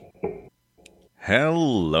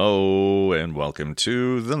Hello, and welcome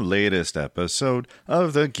to the latest episode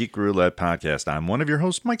of the Geek Roulette Podcast. I'm one of your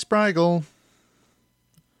hosts, Mike Sprigle.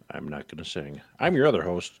 I'm not going to sing. I'm your other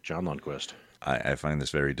host, John Lundquist. I find this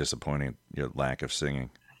very disappointing, your lack of singing.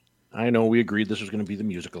 I know we agreed this was going to be the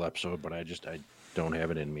musical episode, but I don't have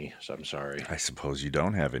it in me, so I'm sorry. I suppose you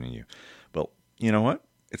don't have it in you. Well, you know what?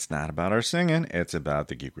 It's not about our singing. It's about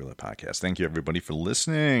the Geek Roulette Podcast. Thank you, everybody, for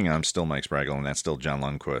listening. I'm still Mike Sprigle, and that's still John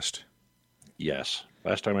Lundquist. Yes.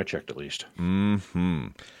 Last time I checked, at least.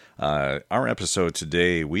 Our episode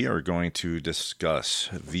today, we are going to discuss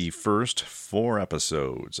the first 4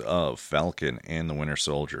 episodes of Falcon and the Winter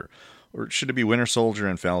Soldier. Or should it be Winter Soldier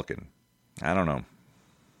and Falcon? I don't know.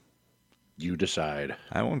 You decide.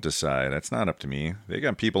 I won't decide. That's not up to me. They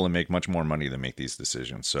got people that make much more money than make these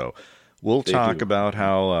decisions. So we'll talk about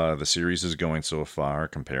how the series is going so far,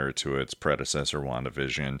 compare it to its predecessor,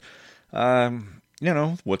 WandaVision. You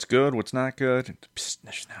know, what's good, what's not good.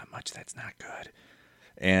 There's not much that's not good.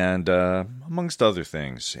 And amongst other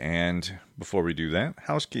things. And before we do that,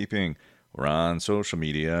 housekeeping. We're on social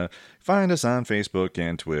media. Find us on Facebook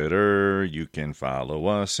and Twitter. You can follow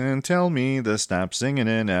us and tell me to stop singing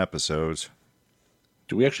in episodes.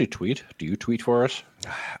 Do we actually tweet? Do you tweet for us?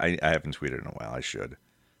 I haven't tweeted in a while. I should.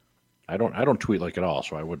 I don't tweet like at all,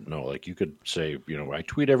 so I wouldn't know. Like you could say, you know, I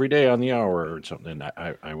tweet every day on the hour or something.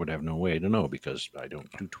 I would have no way to know because I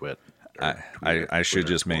don't do twit. I should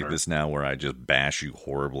just make this now where I just bash you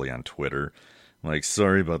horribly on Twitter. Like,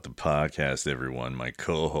 sorry about the podcast, everyone. My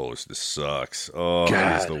co-host, this sucks. Oh,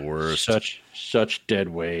 he's the worst. Such dead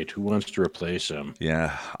weight. Who wants to replace him?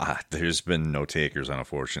 Yeah, there's been no takers,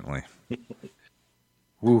 unfortunately.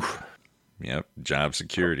 Woof. Yep, job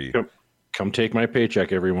security. Come take my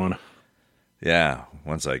paycheck, everyone. Yeah,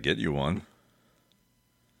 once I get you one.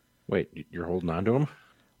 Wait, you're holding on to them?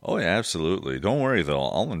 Oh, yeah, absolutely. Don't worry, though.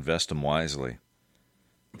 I'll invest them wisely.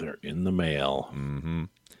 They're in the mail. Mm-hmm.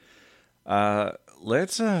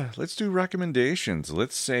 Let's do recommendations.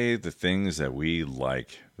 Let's say the things that we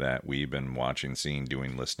like that we've been watching, seeing,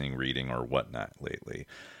 doing, listening, reading, or whatnot lately.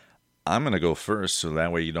 I'm going to go first, so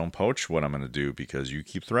that way you don't poach what I'm going to do because you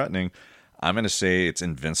keep threatening. I'm going to say it's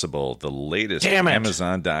Invincible, the latest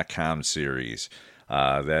Amazon.com series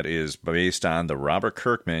that is based on the Robert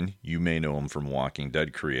Kirkman, you may know him from Walking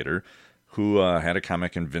Dead creator, who had a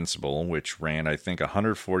comic Invincible, which ran, I think,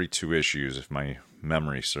 142 issues, if my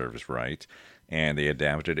memory serves right, and they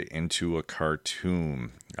adapted it into a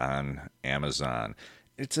cartoon on Amazon.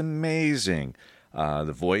 It's amazing.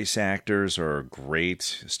 The voice actors are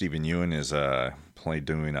great. Stephen Ewan is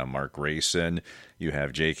doing Mark Grayson. You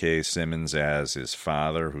have J.K. Simmons as his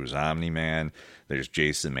father, who's Omni-Man. There's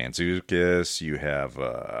Jason Mantzoukas. You have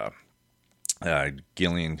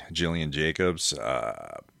Gillian Jacobs.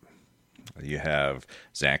 You have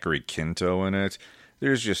Zachary Quinto in it.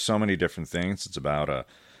 There's just so many different things. It's about a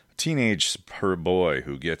teenage boy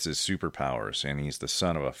who gets his superpowers, and he's the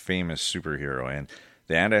son of a famous superhero. And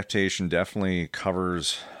the adaptation definitely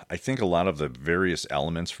covers, I think, a lot of the various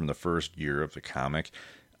elements from the first year of the comic.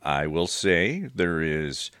 I will say there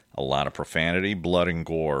is a lot of profanity, blood, and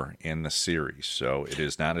gore in the series. So it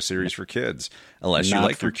is not a series for kids, unless you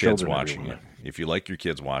like your kids watching it. If you like your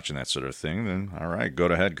kids watching that sort of thing, then all right, go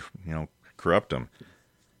ahead, corrupt them.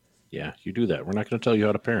 Yeah, you do that. We're not going to tell you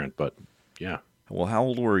how to parent, but yeah. Well, how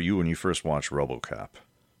old were you when you first watched RoboCop?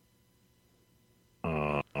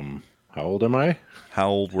 How old am I? How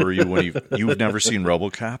old were you when you've never seen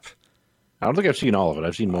RoboCop? I don't think I've seen all of it.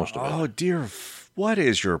 I've seen most of it. Oh, dear. What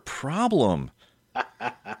is your problem?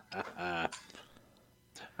 I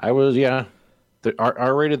was, yeah. The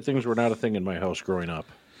R-rated things were not a thing in my house growing up.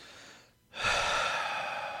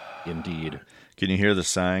 Indeed. Can you hear the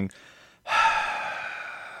sighing?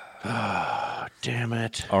 Oh, damn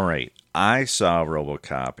it. All right. I saw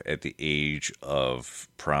RoboCop at the age of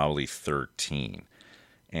probably 13.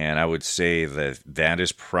 And I would say that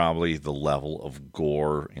is probably the level of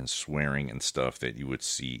gore and swearing and stuff that you would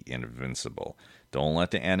see in Invincible. Don't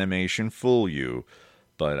let the animation fool you,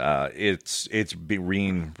 but it's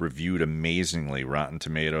being reviewed amazingly. Rotten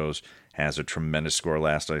Tomatoes has a tremendous score.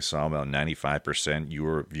 Last I saw, about 95%.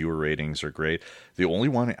 Viewer ratings are great. The only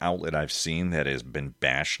one outlet I've seen that has been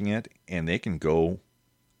bashing it, and they can go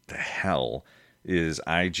to hell, is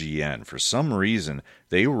IGN. For some reason,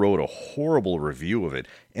 they wrote a horrible review of it,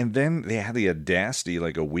 and then they had the audacity,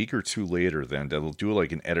 like a week or two later, then they'll do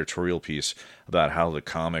like an editorial piece about how the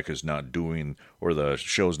comic is not doing, or the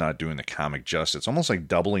show's not doing the comic justice. Almost like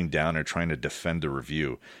doubling down or trying to defend the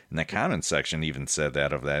review. And the comment section even said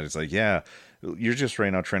that of that. It's like, yeah, you're just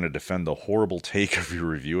right now trying to defend the horrible take of your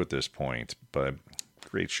review at this point. But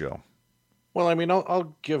great show. Well, I mean,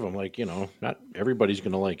 I'll give them, like, not everybody's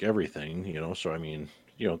going to like everything, so I mean,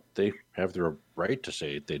 they have their right to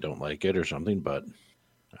say they don't like it or something, but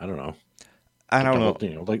I don't know. I To don't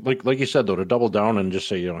double, know. like you said though, to double down and just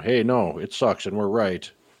say, hey, no, it sucks and we're right,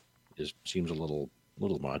 seems a little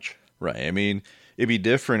much. Right. I mean, it'd be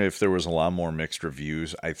different if there was a lot more mixed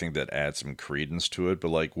reviews. I think that adds some credence to it. But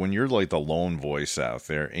like when you're like the lone voice out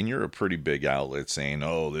there and you're a pretty big outlet saying,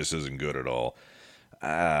 "Oh, this isn't good at all,"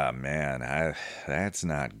 man, that's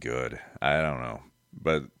not good. I don't know.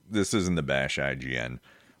 But this isn't the Bash IGN,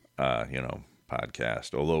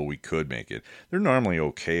 podcast. Although we could make it, they're normally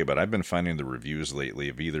okay. But I've been finding the reviews lately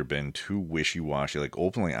have either been too wishy-washy, like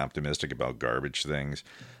openly optimistic about garbage things.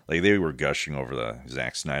 Like they were gushing over the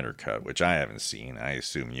Zack Snyder cut, which I haven't seen. I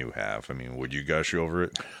assume you have. I mean, would you gush over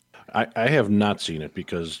it? I have not seen it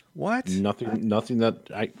because What? nothing that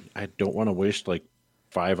I don't want to waste like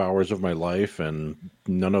 5 hours of my life, and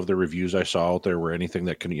none of the reviews I saw out there were anything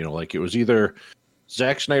that can, like it was either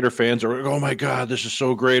Zack Snyder fans or, oh my God, this is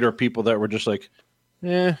so great, or people that were just like,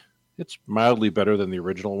 it's mildly better than the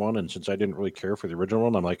original one. And since I didn't really care for the original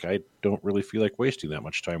one, I'm like, I don't really feel like wasting that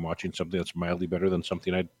much time watching something that's mildly better than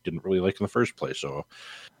something I didn't really like in the first place. So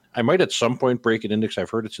I might at some point break it into, because I've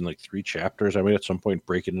heard it's in like 3 chapters. I might at some point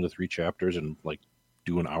break it into 3 chapters and like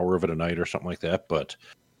do an hour of it a night or something like that. But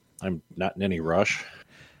I'm not in any rush.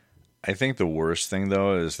 I think the worst thing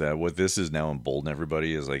though is that what this is now emboldened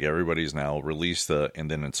everybody is like everybody's now release the and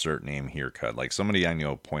then insert name here cut. Like somebody I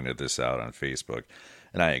know pointed this out on Facebook,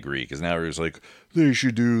 and I agree because now everyone's like they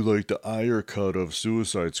should do like the Ayer cut of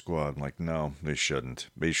Suicide Squad. I'm like, no, they shouldn't.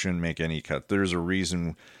 They shouldn't make any cut. There's a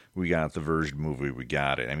reason we got the version movie we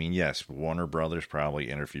got it. I mean, yes, Warner Brothers probably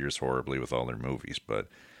interferes horribly with all their movies, but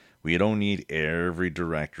we don't need every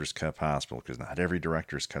director's cut possible because not every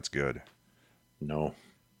director's cut's good. No,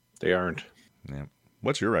 they aren't. Yeah.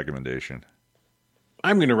 What's your recommendation?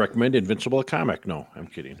 I'm going to recommend Invincible, the comic. No, I'm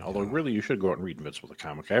kidding. Although, really, you should go out and read Invincible, the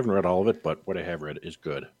comic. I haven't read all of it, but what I have read is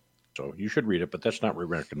good. So you should read it, but that's not my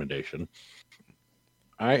recommendation.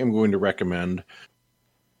 I am going to recommend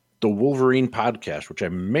the Wolverine podcast, which I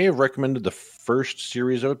may have recommended the first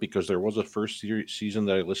series of it because there was a first season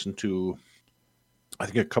that I listened to, I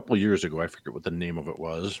think a couple of years ago. I forget what the name of it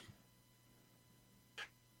was.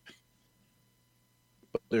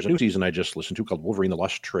 But there's a new season I just listened to called Wolverine, the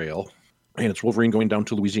Lost Trail. And it's Wolverine going down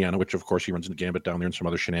to Louisiana, which, of course, he runs into Gambit down there and some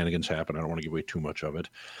other shenanigans happen. I don't want to give away too much of it.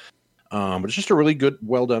 But it's just a really good,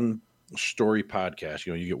 well-done story podcast.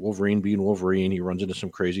 You get Wolverine being Wolverine. He runs into some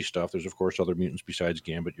crazy stuff. There's, of course, other mutants besides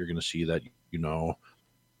Gambit. You're going to see that,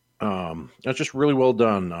 That's just really well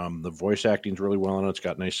done. The voice acting's really well on it. It's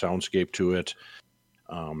got nice soundscape to it.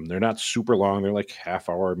 They're not super long. They're like half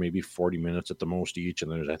hour, maybe 40 minutes at the most each.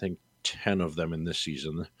 And there's, I think, 10 of them in this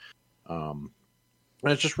season.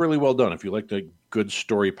 And it's just really well done. If you like the good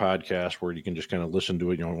story podcast where you can just kind of listen to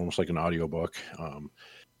it, almost like an audiobook,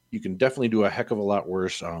 you can definitely do a heck of a lot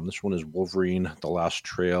worse. This one is Wolverine, The Lost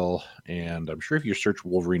Trail. And I'm sure if you search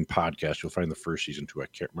Wolverine podcast, you'll find the first season too. I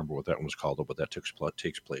can't remember what that one was called, but that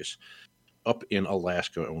takes place up in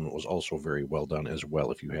Alaska. And it was also very well done as well,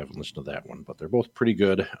 if you haven't listened to that one. But they're both pretty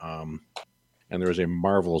good. And there is a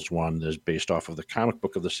Marvel's one that is based off of the comic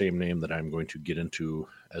book of the same name that I'm going to get into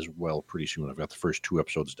as well pretty soon. I've got the first 2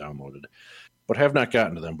 episodes downloaded, but have not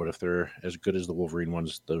gotten to them. But if they're as good as the Wolverine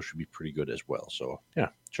ones, those should be pretty good as well. So, yeah,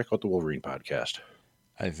 check out the Wolverine podcast.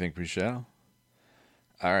 I think we shall.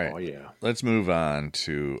 All right. Oh, yeah. Let's move on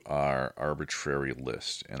to our arbitrary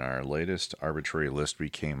list. And our latest arbitrary list we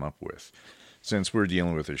came up with. Since we're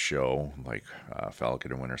dealing with a show like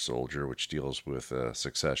Falcon and Winter Soldier, which deals with a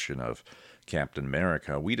succession of Captain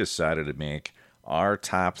America, we decided to make our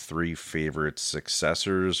top 3 favorite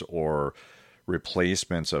successors or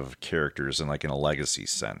replacements of characters in a legacy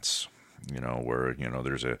sense. Where,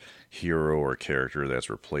 there's a hero or character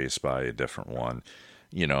that's replaced by a different one.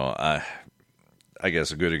 I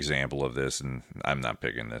guess a good example of this, and I'm not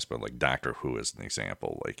picking this, but like Doctor Who is an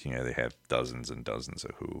example. They have dozens and dozens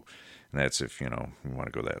of Who. And that's if, you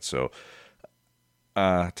want to go that. So,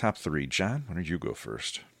 top 3. John, why don't you go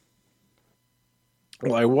first?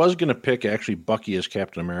 Well, I was going to pick actually Bucky as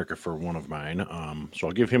Captain America for one of mine. So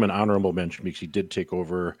I'll give him an honorable mention because he did take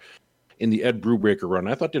over in the Ed Brubaker run.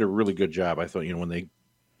 I thought did a really good job. I thought, when they,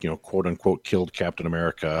 quote unquote, killed Captain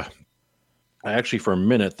America, I actually for a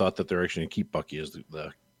minute thought that they're actually going to keep Bucky as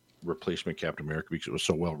the replacement Captain America because it was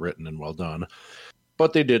so well written and well done.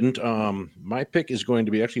 But they didn't. My pick is going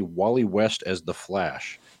to be actually Wally West as the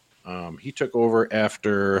Flash. He took over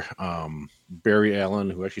after Barry Allen,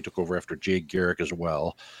 who actually took over after Jay Garrick as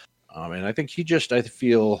well. And I think I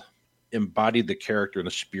feel embodied the character and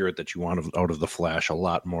the spirit that you want out of the Flash a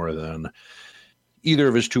lot more than either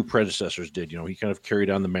of his two predecessors did. He kind of carried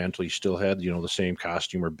on the mantle. He still had, the same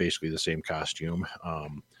costume, or basically the same costume.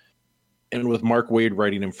 And with Mark Waid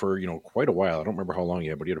writing him for, quite a while, I don't remember how long he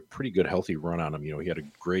had, but he had a pretty good, healthy run on him. He had a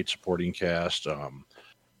great supporting cast.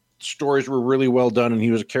 Stories were really well done, and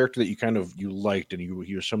he was a character that you liked, and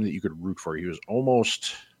he was something that you could root for. He was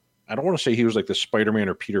almost, I don't want to say he was like the Spider-Man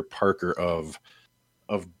or Peter Parker of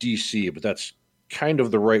DC, but that's kind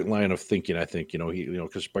of the right line of thinking, I think.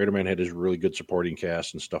 Because Spider-Man had his really good supporting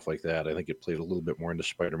cast and stuff like that. I think it played a little bit more into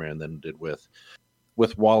Spider-Man than it did with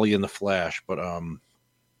Wally and the Flash.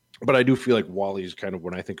 But I do feel like Wally's kind of,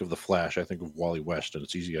 when I think of the Flash, I think of Wally West, and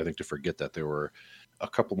it's easy, I think, to forget that there were a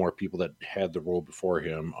couple more people that had the role before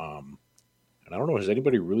him. And I don't know, has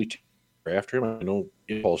anybody really after him? I know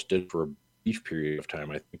Impulse did for a brief period of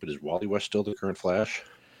time, I think, but is Wally West still the current Flash?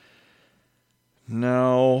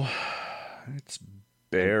 No, it's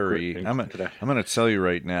Barry. I'm going to tell you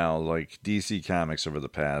right now, like, DC Comics over the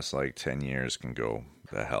past, 10 years can go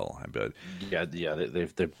the hell, I bet. Yeah,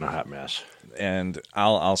 they've been a hot mess. And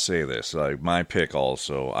I'll say this, my pick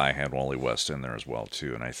also, I had Wally West in there as well,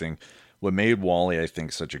 too. And I think what made Wally, I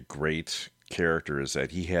think, such a great character is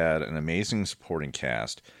that he had an amazing supporting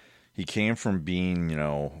cast. He came from being,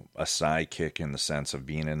 a sidekick in the sense of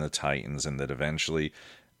being in the Titans, and that eventually,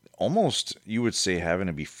 almost, you would say, having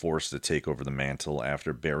to be forced to take over the mantle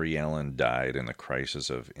after Barry Allen died in the Crisis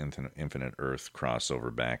of Infinite Earth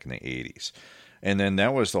crossover back in the 80s. And then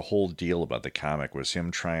that was the whole deal about the comic, was him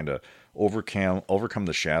trying to overcome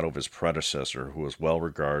the shadow of his predecessor, who was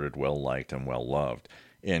well-regarded, well-liked, and well-loved,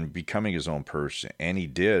 and becoming his own person. And he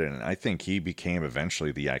did, and I think he became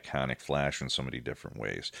eventually the iconic Flash in so many different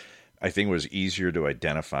ways. I think it was easier to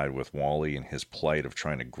identify with Wally and his plight of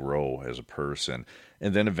trying to grow as a person,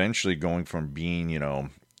 and then eventually going from being, a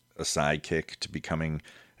sidekick to becoming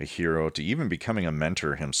a hero, to even becoming a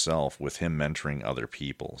mentor himself, with him mentoring other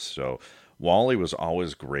people. So Wally was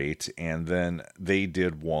always great, and then they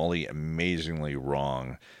did Wally amazingly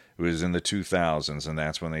wrong. It was in the 2000s, and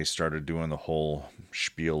that's when they started doing the whole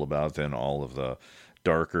spiel about then all of the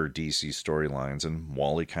darker DC storylines, and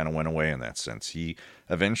Wally kind of went away in that sense. He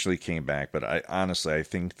eventually came back, but I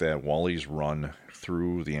think that Wally's run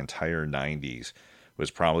through the entire 90s was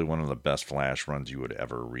probably one of the best Flash runs you would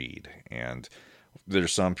ever read. And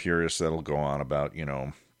there's some purists that'll go on about,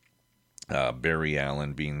 Barry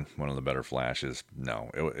Allen being one of the better Flashes. No,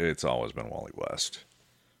 it's always been Wally West.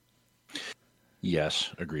 Yes,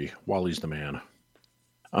 agree. Wally's the man.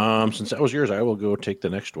 Since that was yours, I will go take the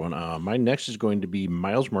next one. My next is going to be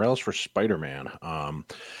Miles Morales for Spider-Man.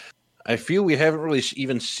 I feel we haven't really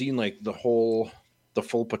even seen the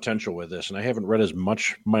full potential with this, and I haven't read as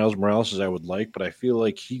much Miles Morales as I would like, but I feel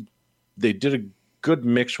like they did a good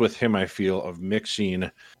mix with him. I feel of mixing.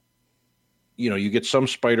 You get some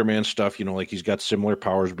Spider-Man stuff. He's got similar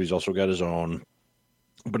powers, but he's also got his own.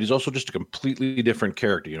 But he's also just a completely different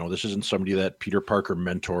character. This isn't somebody that Peter Parker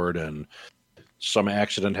mentored, and some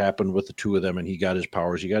accident happened with the two of them, and he got his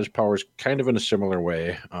powers. He got his powers kind of in a similar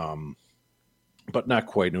way, but not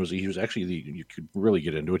quite. And he was actually you could really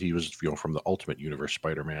get into it. He was from the Ultimate Universe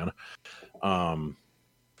Spider-Man.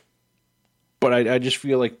 But I just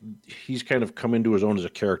feel like he's kind of come into his own as a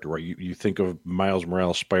character, where you think of Miles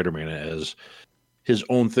Morales Spider-Man as his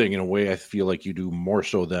own thing in a way I feel like you do more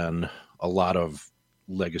so than a lot of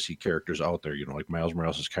legacy characters out there. Like Miles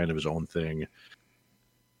Morales is kind of his own thing.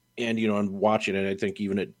 And, and watching it, I think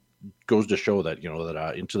even it goes to show that,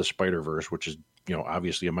 that Into the Spider-Verse, which is,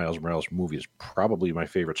 obviously a Miles Morales movie, is probably my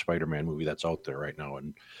favorite Spider-Man movie that's out there right now.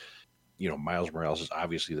 And, Miles Morales is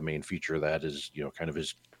obviously the main feature of that, is, kind of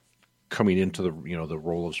his coming into the, the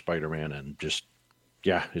role of Spider-Man, and just,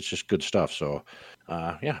 yeah, it's just good stuff. So,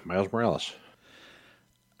 Miles Morales.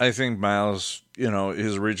 I think Miles,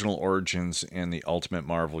 his original origins in the Ultimate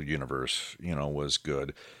Marvel Universe, was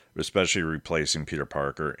good, especially replacing Peter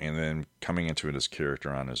Parker and then coming into it as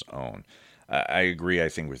character on his own. I agree, I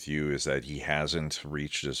think, with you, is that he hasn't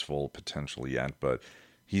reached his full potential yet, but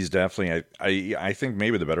he's definitely, I think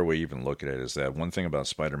maybe the better way you even look at it is that one thing about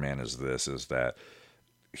Spider-Man is that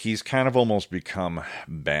he's kind of almost become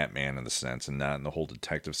Batman in the sense, and not in the whole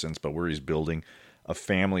detective sense, but where he's building a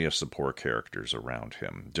family of support characters around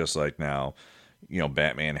him. Just like now,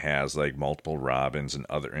 Batman has multiple Robins and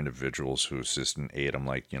other individuals who assist and aid him,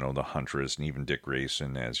 the Huntress and even Dick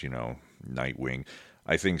Grayson as, Nightwing.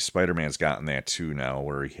 I think Spider-Man's gotten that too now,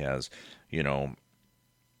 where he has,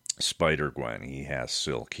 Spider-Gwen, he has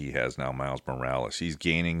Silk, he has now Miles Morales. He's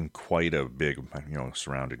gaining quite a big,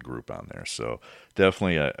 surrounded group on there. So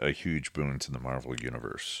definitely a huge boon to the Marvel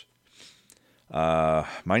Universe.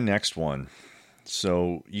 My next one.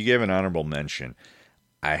 So you gave an honorable mention.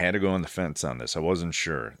 I had to go on the fence on this. I wasn't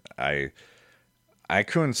sure. I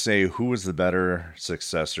couldn't say who was the better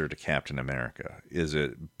successor to Captain America. Is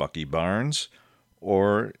it Bucky Barnes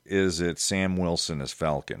or is it Sam Wilson as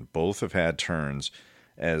Falcon? Both have had turns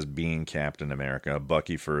as being Captain America.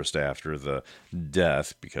 Bucky first after the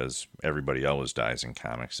death, because everybody always dies in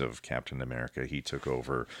comics, of Captain America. He took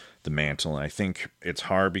over the mantle. And I think it's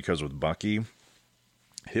hard because with Bucky,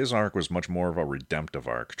 his arc was much more of a redemptive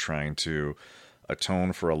arc, trying to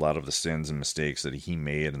atone for a lot of the sins and mistakes that he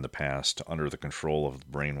made in the past under the control of the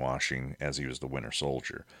brainwashing as he was the Winter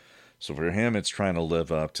Soldier. So for him, it's trying to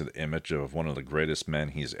live up to the image of one of the greatest men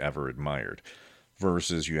he's ever admired.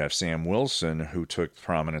 Versus you have Sam Wilson, who took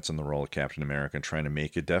prominence in the role of Captain America and trying to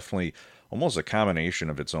make it definitely almost a combination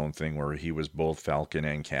of its own thing where he was both Falcon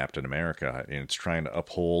and Captain America. And it's trying to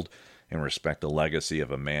uphold and respect the legacy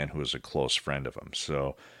of a man who was a close friend of him.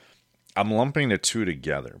 So I'm lumping the two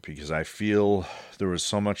together because I feel there was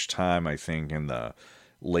so much time, I think, in the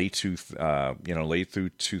late through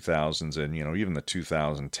 2000s and, even the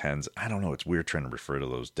 2010s. I don't know. It's weird trying to refer to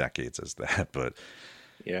those decades as that, but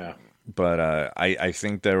Yeah. But I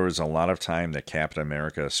think there was a lot of time that Captain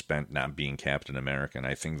America spent not being Captain America, and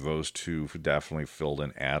I think those two definitely filled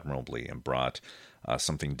in admirably and brought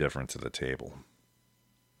something different to the table.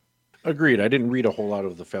 Agreed. I didn't read a whole lot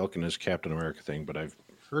of the Falcon as Captain America thing, but I've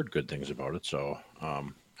heard good things about it. So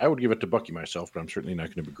I would give it to Bucky myself, but I'm certainly not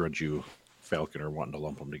going to begrudge you Falcon or wanting to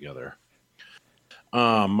lump them together.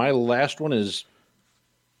 My last one is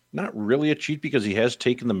not really a cheat because he has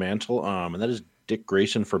taken the mantle, and that is Dick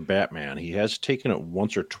Grayson for Batman. He has taken it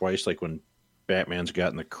once or twice, like when Batman's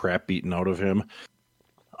gotten the crap beaten out of him.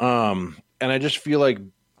 And I just feel like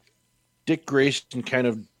Dick Grayson kind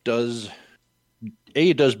of does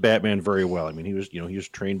Batman very well. I mean, he was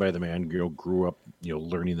trained by the man, grew up,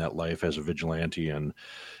 learning that life as a vigilante and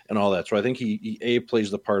all that. So I think he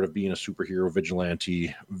plays the part of being a superhero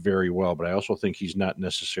vigilante very well, but I also think he's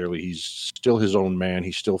still his own man.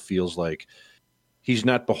 He still feels like he's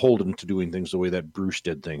not beholden to doing things the way that Bruce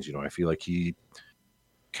did things. I feel like he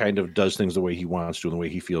kind of does things the way he wants to and the way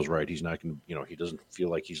he feels right. He's not going to, he doesn't feel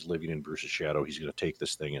like he's living in Bruce's shadow. He's going to take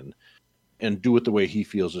this thing and do it the way he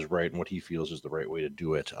feels is right and what he feels is the right way to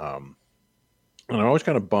do it. And I'm always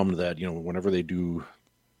kind of bummed that, whenever they do,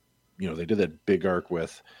 they did that big arc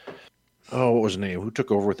with, what was his name? Who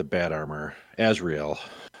took over with the bat armor? Azrael.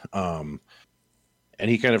 And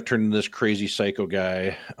he kind of turned into this crazy psycho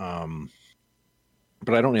guy.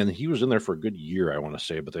 But and he was in there for a good year, I want to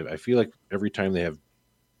say. But I feel like every time they have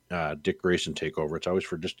Dick Grayson take over, it's always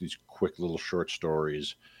for just these quick little short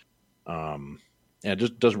stories. And it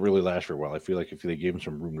just doesn't really last very well. I feel like if they gave him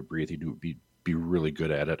some room to breathe, he'd be really good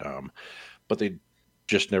at it. But they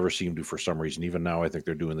just never seem to for some reason. Even now, I think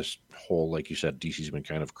they're doing this whole, like you said, DC's been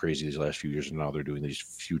kind of crazy these last few years, and now they're doing these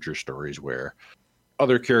future stories where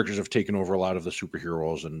other characters have taken over a lot of the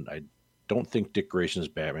superheroes, and I don't think Dick Grayson is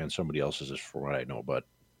Batman. Somebody else is, for what I know, but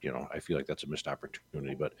I feel like that's a missed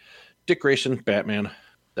opportunity. But Dick Grayson, Batman,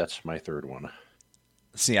 that's my third one.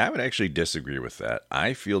 See, I would actually disagree with that.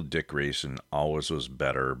 I feel Dick Grayson always was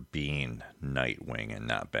better being Nightwing and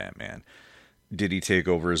not Batman. Did he take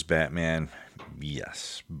over as Batman?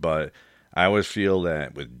 Yes. But I always feel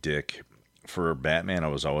that with Dick, for Batman, I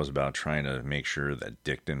was always about trying to make sure that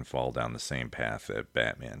Dick didn't fall down the same path that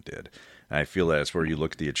Batman did. And I feel that's where you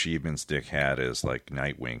look at the achievements Dick had as like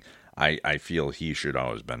Nightwing. I feel he should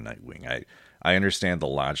always been Nightwing. I understand the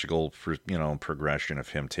logical progression of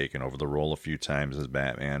him taking over the role a few times as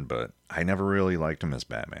Batman, but I never really liked him as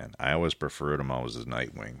Batman. I always preferred him always as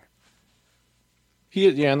Nightwing.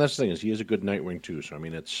 And that's the thing is he is a good Nightwing too. So I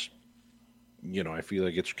mean, it's I feel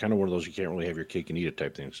like it's kind of one of those you can't really have your cake and eat it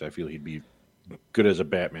type things. So I feel he'd be good as a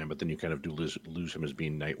Batman, but then you kind of do lose him as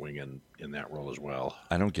being Nightwing in that role as well.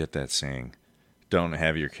 I don't get that saying. Don't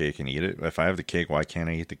have your cake and eat it. If I have the cake, why can't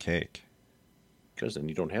I eat the cake? Because then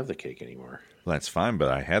you don't have the cake anymore. Well, that's fine, but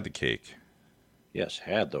I had the cake. Yes,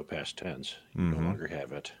 had though, past tense. You no longer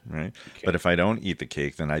have it. Right. But if I don't eat the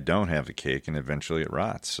cake, then I don't have the cake, and eventually it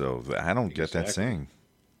rots. So I don't get that saying.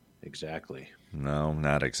 Exactly. No,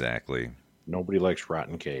 not exactly. Nobody likes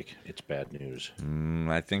rotten cake. It's bad news.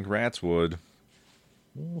 I think rats would.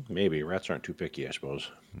 Maybe. Rats aren't too picky, I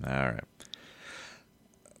suppose. All right.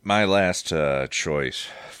 My last choice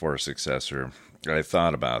for a successor, I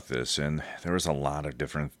thought about this, and there was a lot of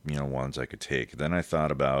different ones I could take. Then I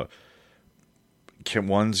thought about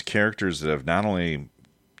characters that have not only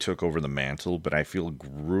took over the mantle, but I feel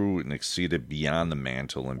grew and exceeded beyond the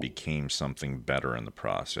mantle and became something better in the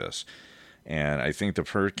process. And I think the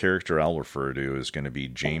first character I'll refer to is going to be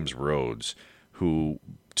James Rhodes, who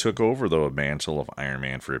took over the mantle of Iron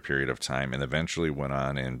Man for a period of time and eventually went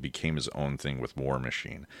on and became his own thing with War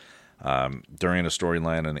Machine. During a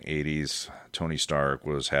storyline in the 80s, Tony Stark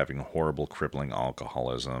was having horrible, crippling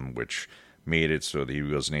alcoholism, which made it so that he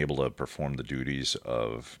wasn't able to perform the duties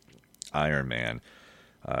of Iron Man.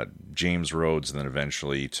 James Rhodes then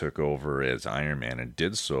eventually took over as Iron Man and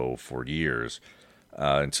did so for years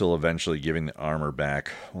until eventually giving the armor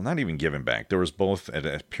back. Well, not even giving back. There was both, at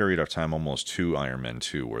a period of time, almost two Iron Men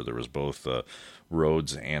 2, where there was both the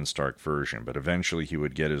Rhodes and Stark version. But eventually he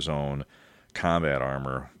would get his own combat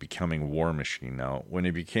armor, becoming War Machine. Now, when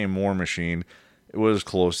he became War Machine, it was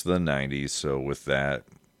close to the 90s, so with that,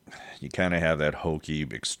 you kind of have that hokey,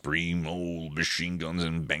 extreme old machine guns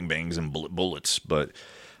and bang bangs and bullets, but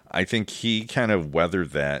I think he kind of weathered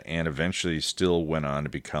that and eventually still went on to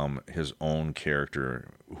become his own character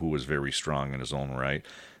who was very strong in his own right.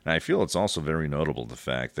 And I feel it's also very notable the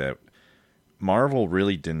fact that Marvel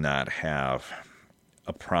really did not have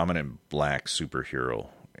a prominent black superhero.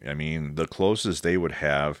 I mean, the closest they would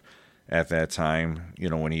have at that time,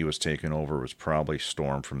 when he was taken over, was probably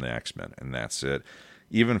Storm from the X-Men, and that's it.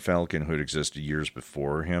 Even Falcon, who had existed years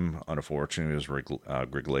before him, unfortunately was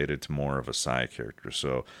regulated to more of a side character.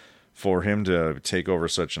 So for him to take over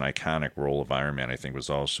such an iconic role of Iron Man, I think was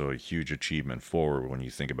also a huge achievement forward when you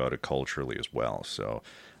think about it culturally as well. So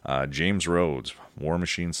James Rhodes, War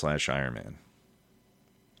Machine / Iron Man.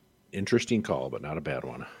 Interesting call, but not a bad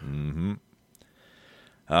one. Mm-hmm.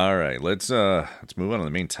 All right, let's move on to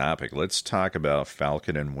the main topic. Let's talk about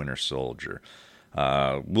Falcon and Winter Soldier.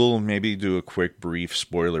 We'll maybe do a quick, brief,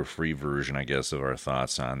 spoiler-free version, I guess, of our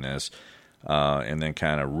thoughts on this, and then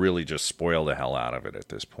kind of really just spoil the hell out of it at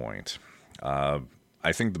this point.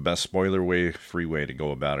 I think the best spoiler-free way to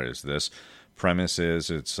go about it is this. Premise is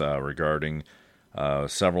it's regarding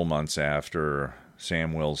several months after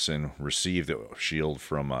Sam Wilson received the shield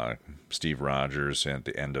from Steve Rogers at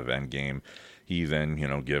the end of Endgame. He then,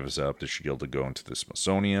 gives up the shield to go into the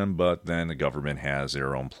Smithsonian, but then the government has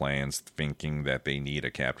their own plans, thinking that they need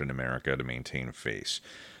a Captain America to maintain face.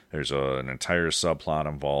 There's an entire subplot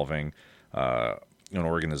involving an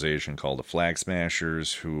organization called the Flag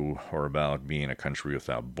Smashers, who are about being a country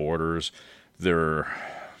without borders. There's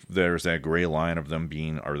that gray line of them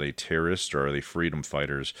being, are they terrorists or are they freedom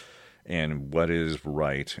fighters? And what is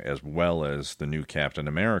right, as well as the new Captain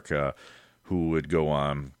America, who would go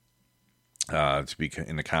on to be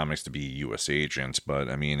in the comics to be a U.S. agent, but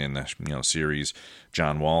I mean in the series,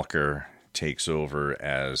 John Walker takes over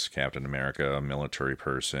as Captain America, a military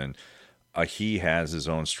person. He has his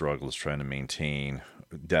own struggles trying to maintain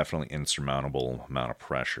definitely insurmountable amount of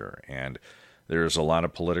pressure, and there's a lot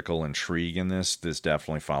of political intrigue in this. This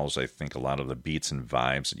definitely follows, I think, a lot of the beats and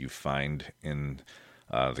vibes that you find in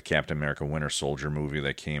the Captain America Winter Soldier movie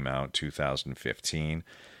that came out 2015.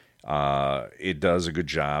 It does a good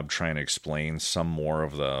job trying to explain some more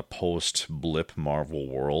of the post-blip Marvel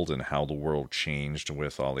world and how the world changed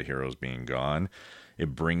with all the heroes being gone.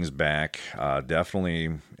 It brings back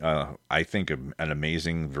definitely, I think, an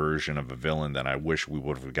amazing version of a villain that I wish we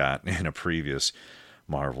would have gotten in a previous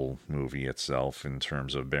Marvel movie itself in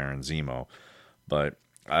terms of Baron Zemo. But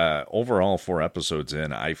overall, 4 episodes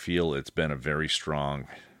in, I feel it's been a very strong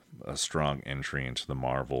entry into the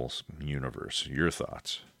Marvel universe. Your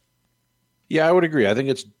thoughts? Yeah, I would agree. I think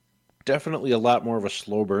it's definitely a lot more of a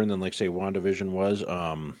slow burn than, like, say, WandaVision was.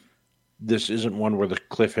 This isn't one where the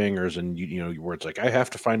cliffhangers and where it's like I have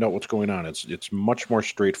to find out what's going on. It's much more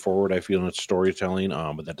straightforward, I feel, in its storytelling.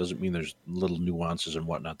 But that doesn't mean there's little nuances and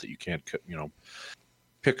whatnot that you can't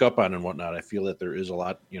pick up on and whatnot. I feel that there is a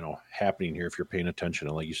lot happening here if you're paying attention.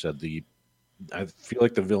 And like you said, I feel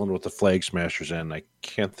like the villain with the Flag Smashers, and I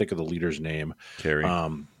can't think of the leader's name. Carrie.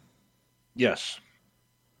 Yes.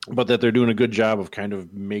 But that they're doing a good job of kind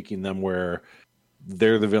of making them where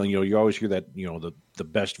they're the villain. You always hear that, the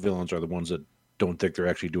best villains are the ones that don't think they're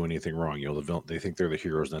actually doing anything wrong. The villain, they think they're the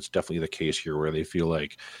heroes. And that's definitely the case here, where they feel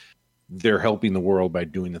like they're helping the world by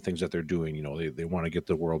doing the things that they're doing. They want to get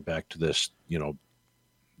the world back to this,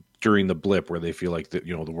 during the blip where they feel like that,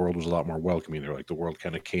 the world was a lot more welcoming. They're like, the world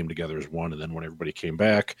kind of came together as one. And then when everybody came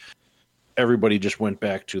back, everybody just went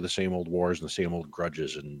back to the same old wars and the same old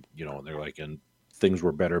grudges. And, they're like, and things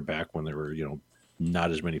were better back when there were,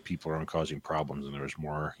 not as many people around causing problems, and there was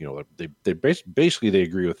more, they basically they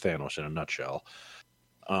agree with Thanos in a nutshell.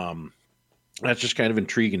 That's just kind of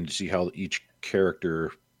intriguing to see how each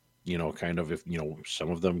character, kind of, if,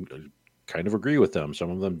 some of them kind of agree with them,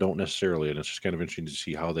 some of them don't necessarily, and it's just kind of interesting to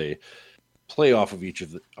see how they play off of each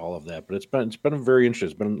of all of that. But it's been very interesting.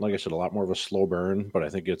 It's been, like I said, a lot more of a slow burn, but I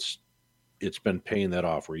think it's it's been paying that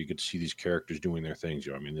off where you get to see these characters doing their things.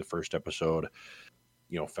 I mean, the first episode,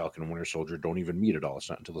 Falcon and Winter Soldier don't even meet at all. It's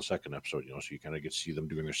not until the second episode, so you kind of get to see them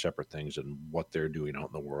doing their separate things and what they're doing out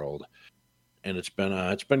in the world. And it's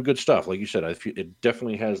been good stuff. Like you said, I feel it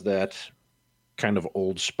definitely has that kind of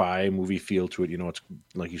old spy movie feel to it. It's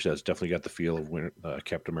like you said, it's definitely got the feel of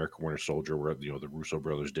Captain America: Winter Soldier, where the Russo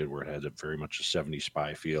brothers did, where it has a very much a '70s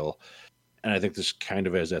spy feel. And I think this kind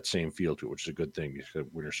of has that same feel to it, which is a good thing.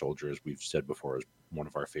 Winter Soldier, as we've said before, is one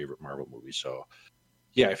of our favorite Marvel movies. So,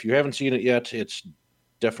 yeah, if you haven't seen it yet, it's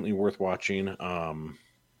definitely worth watching.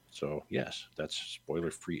 So, yes, that's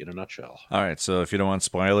spoiler-free in a nutshell. All right, so if you don't want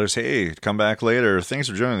spoilers, hey, come back later. Thanks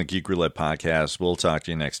for joining the Geek Roulette podcast. We'll talk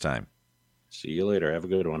to you next time. See you later. Have a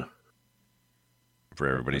good one. For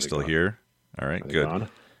everybody still here? All right, good. Gone?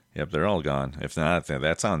 Yep, they're all gone. If not,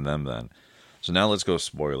 that's on them then. So now let's go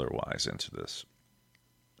spoiler-wise into this.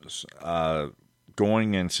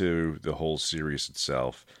 Going into the whole series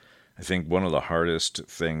itself, I think one of the hardest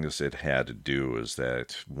things it had to do is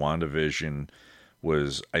that WandaVision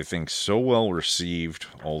was, I think, so well received,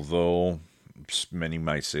 although many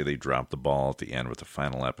might say they dropped the ball at the end with the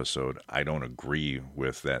final episode. I don't agree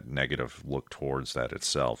with that negative look towards that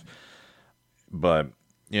itself. But,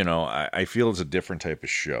 I feel it's a different type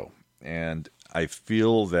of show. And I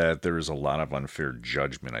feel that there is a lot of unfair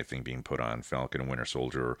judgment, I think, being put on Falcon and Winter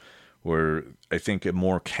Soldier, where I think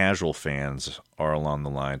more casual fans are along the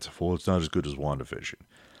lines of, well, it's not as good as WandaVision.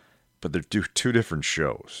 But they're two different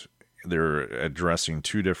shows. They're addressing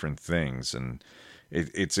two different things, and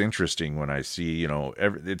it's interesting when I see,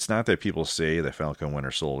 it's not that people say that Falcon and Winter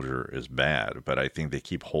Soldier is bad, but I think they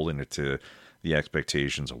keep holding it to the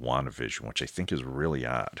expectations of WandaVision, which I think is really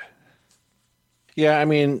odd. Yeah, I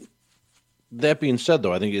mean, that being said,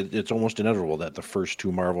 though, I think it's almost inevitable that the first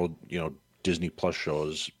two Marvel, Disney Plus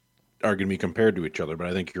shows are going to be compared to each other. But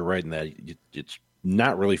I think you're right in that it's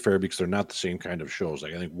not really fair because they're not the same kind of shows.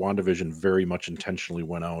 Like, I think WandaVision very much intentionally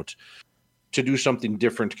went out to do something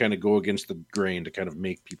different, to kind of go against the grain, to kind of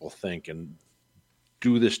make people think and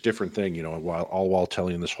do this different thing, while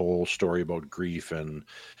telling this whole story about grief and,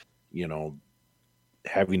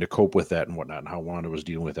 having to cope with that and whatnot, and how Wanda was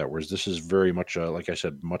dealing with that. Whereas this is very much, like I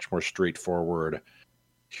said, much more straightforward.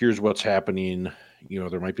 Here's what's happening.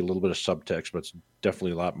 There might be a little bit of subtext, but it's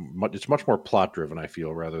definitely it's much more plot driven, I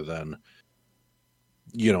feel, rather than,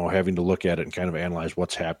 having to look at it and kind of analyze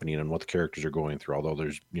what's happening and what the characters are going through. Although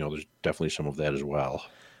there's definitely some of that as well.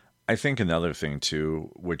 I think another thing too,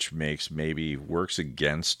 which maybe works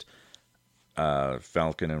against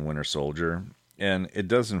Falcon and Winter Soldier, and it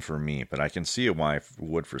doesn't for me, but I can see why it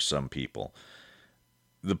would for some people.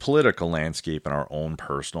 The political landscape in our own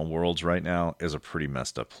personal worlds right now is a pretty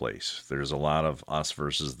messed up place. There's a lot of us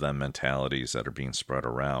versus them mentalities that are being spread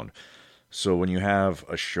around. So when you have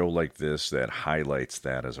a show like this that highlights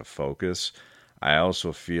that as a focus, I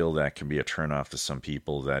also feel that can be a turnoff to some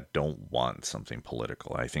people that don't want something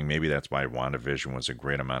political. I think maybe that's why WandaVision was a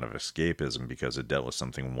great amount of escapism, because it dealt with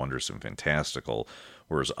something wondrous and fantastical,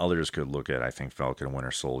 whereas others could look at, I think, Falcon and Winter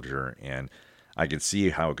Soldier, and I could see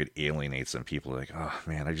how it could alienate some people. Like, oh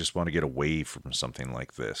man, I just want to get away from something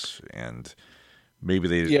like this. And maybe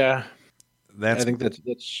they... Yeah, I think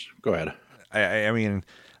that's go ahead. I mean,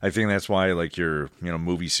 I think that's why, like, your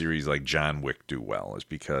movie series like John Wick do well, is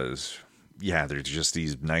because... yeah, they're just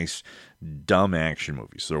these nice, dumb action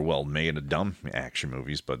movies. They're well-made, dumb action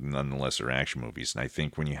movies, but nonetheless they're action movies. And I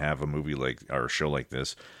think when you have a movie or a show like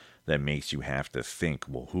this that makes you have to think,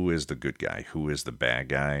 well, who is the good guy? Who is the bad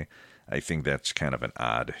guy? I think that's kind of an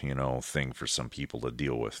odd, thing for some people to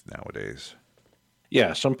deal with nowadays.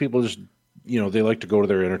 Yeah, some people just, they like to go to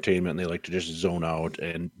their entertainment and they like to just zone out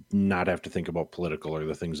and not have to think about political or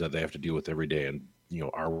the things that they have to deal with every day. And,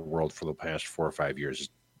 our world for the past 4 or 5 years,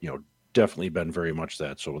 definitely been very much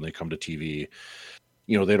that. So when they come to TV,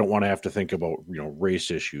 they don't want to have to think about,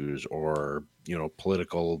 race issues or,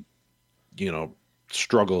 political,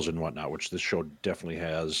 struggles and whatnot, which this show definitely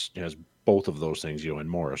has both of those things, and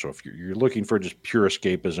more. So if you're looking for just pure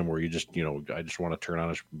escapism where you just, I just want to turn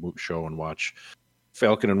on a show and watch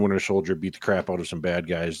Falcon and Winter Soldier beat the crap out of some bad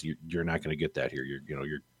guys, you're not going to get that here. You're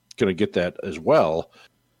going to get that as well,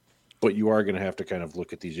 but you are going to have to kind of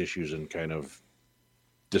look at these issues and kind of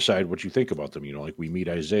decide what you think about them. Like we meet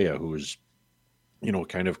Isaiah, who is,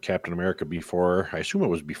 kind of Captain America before. I assume it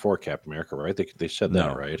was before Captain America, right? They said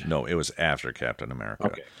that, right? No, it was after Captain America.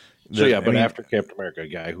 Okay. So after Captain America, a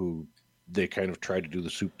guy who they kind of tried to do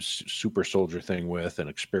the super soldier thing with and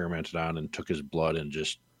experimented on and took his blood and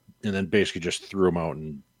then basically just threw him out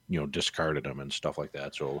and, discarded him and stuff like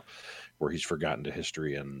that. So where he's forgotten to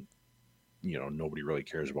history and, nobody really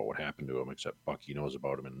cares about what happened to him except Bucky knows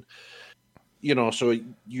about him. And So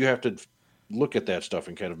you have to look at that stuff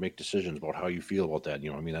and kind of make decisions about how you feel about that.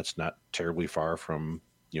 I mean, that's not terribly far from,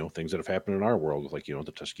 things that have happened in our world with, like,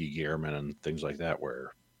 the Tuskegee Airmen and things like that,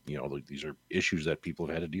 where, these are issues that people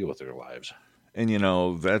have had to deal with in their lives. And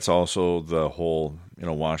that's also the whole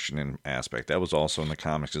Washington aspect. That was also in the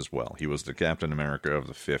comics as well. He was the Captain America of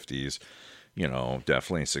the 50s.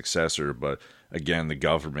 Definitely a successor, but again, the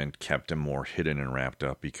government kept him more hidden and wrapped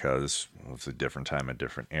up because it's a different time, a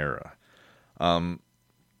different era.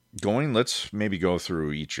 Let's maybe go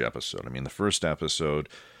through each episode. I mean, the first episode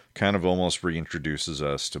kind of almost reintroduces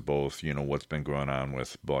us to both, what's been going on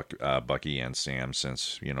with Bucky and Sam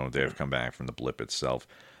since, they've come back from the blip itself.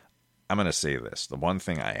 I'm going to say this. The one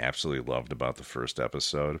thing I absolutely loved about the first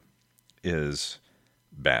episode is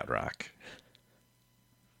Batroc.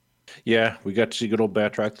 Yeah, we got to see good old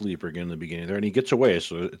Batroc the Leaper again in the beginning there, and he gets away,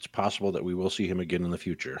 so it's possible that we will see him again in the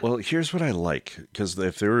future. Well, here's what I like, because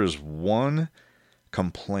if there is one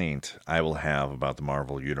complaint I will have about the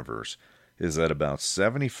Marvel Universe, is that about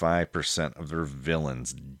 75% of their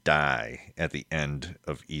villains die at the end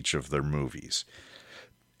of each of their movies.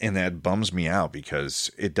 And that bums me out because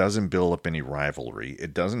it doesn't build up any rivalry.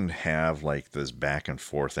 It doesn't have like this back and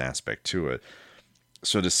forth aspect to it.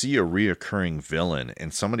 So to see a reoccurring villain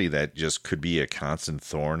and somebody that just could be a constant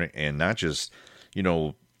thorn, and not just,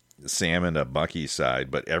 Sam and a Bucky side,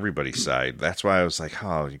 but everybody's side. That's why I was like,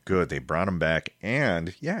 oh, good. They brought him back.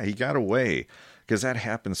 And yeah, he got away, because that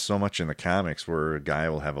happens so much in the comics where a guy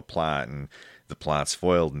will have a plot and the plot's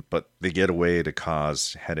foiled, but they get away to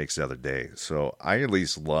cause headaches the other day. So I at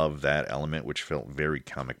least love that element, which felt very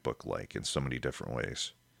comic book like in so many different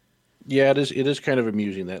ways. Yeah, it is kind of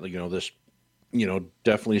amusing that, this,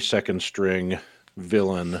 definitely second string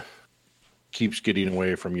villain keeps getting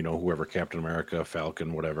away from, whoever, Captain America,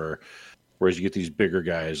 Falcon, whatever. Whereas you get these bigger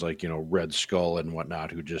guys like, Red Skull and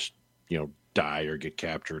whatnot, who just, die or get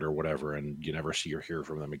captured or whatever, and you never see or hear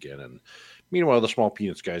from them again. And meanwhile, the Small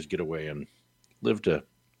Peanuts guys get away and live to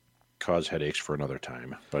cause headaches for another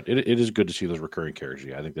time. But it is good to see those recurring characters.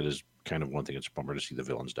 Yeah, I think that is kind of one thing. It's a bummer to see the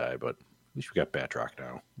villains die, but at least we got Batroc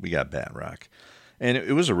now. We got Batroc. And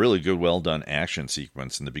it was a really good, well-done action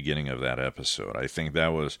sequence in the beginning of that episode. I think that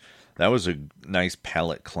was a nice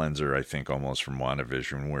palate cleanser, I think, almost from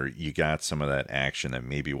WandaVision, where you got some of that action that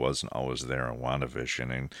maybe wasn't always there in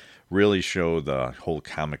WandaVision, and really showed the whole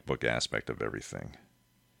comic book aspect of everything.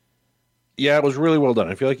 Yeah, it was really well done.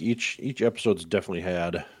 I feel like each episode's definitely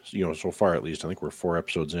had, so far at least, I think we're 4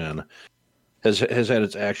 episodes in, has had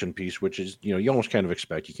its action piece, which is, you almost kind of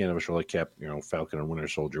expect. You can't have a show like Falcon and Winter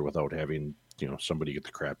Soldier without having, somebody get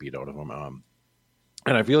the crap beat out of them.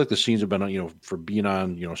 And I feel like the scenes have been, for being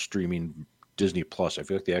on, streaming Disney Plus, I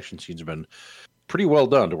feel like the action scenes have been pretty well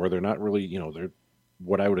done, to where they're not really, they're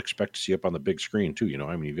what I would expect to see up on the big screen too.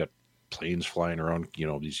 I mean, you've got planes flying around,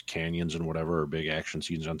 these canyons and whatever, or big action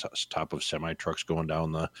scenes on top of semi trucks going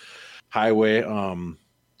down the highway.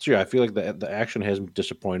 So yeah, I feel like the action hasn't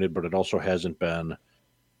disappointed, but it also hasn't been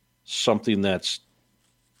something that's,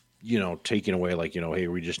 taking away, like, hey,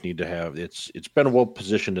 we just need to have, it's been well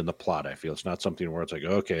positioned in the plot. I feel it's not something where it's like,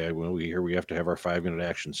 okay, well, we have to have our 5-minute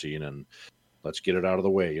action scene and let's get it out of the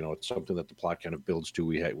way. It's something that the plot kind of builds to.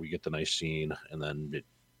 We get the nice scene, and then it,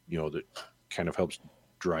 that kind of helps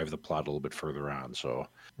drive the plot a little bit further on. So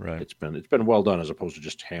right. It's been well done, as opposed to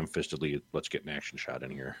just ham-fistedly, let's get an action shot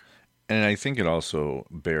in here. And I think it also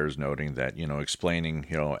bears noting that, explaining,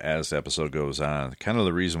 as the episode goes on, kind of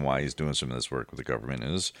the reason why he's doing some of this work with the government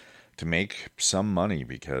is to make some money,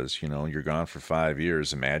 because, you're gone for 5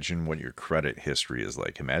 years. Imagine what your credit history is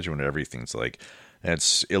like. Imagine what everything's like.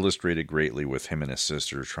 That's illustrated greatly with him and his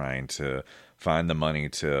sister trying to find the money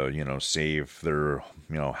to, save their,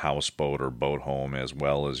 houseboat or boat home, as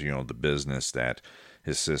well as, the business that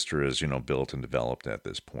his sister has, built and developed at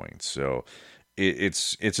this point. So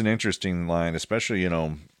it's an interesting line, especially,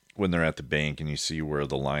 when they're at the bank and you see where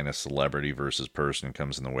the line of celebrity versus person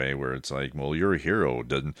comes in the way, where it's like, well, you're a hero.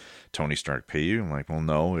 Didn't Tony Stark pay you? I'm like, well,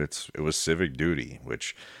 no, it was civic duty,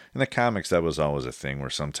 which in the comics, that was always a thing where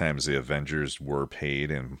sometimes the Avengers were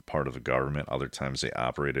paid and part of the government. Other times they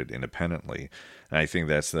operated independently. And I think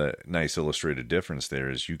that's the nice illustrated difference there,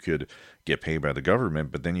 is you could get paid by the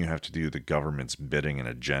government, but then you have to do the government's bidding and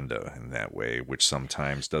agenda in that way, which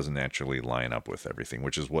sometimes doesn't actually line up with everything,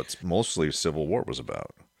 which is what mostly Civil War was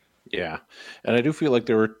about. Yeah. And I do feel like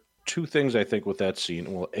there were 2 things, I think, with that scene.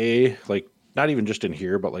 Well, like, not even just in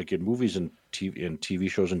here, but like in movies and TV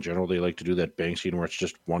shows in general, they like to do that bank scene where it's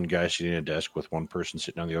just one guy sitting at a desk with one person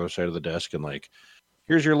sitting on the other side of the desk, and like,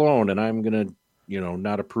 here's your loan, and I'm gonna,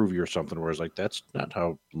 not approve you or something. Whereas like, that's not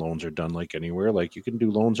how loans are done, like, anywhere. Like, you can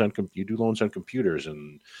do loans on computers,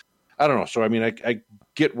 and I don't know. So, I mean, I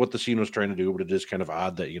get what the scene was trying to do, but it is kind of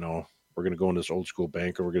odd that, we're going to go in this old school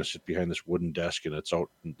bank or we're going to sit behind this wooden desk and it's out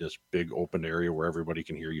in this big open area where everybody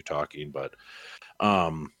can hear you talking. But,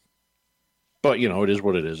 it is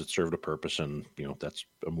what it is. It served a purpose. And, that's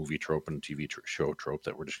a movie trope and TV show trope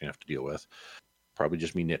that we're just going to have to deal with. Probably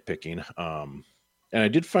just me nitpicking. And I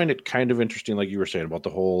did find it kind of interesting, like you were saying, about the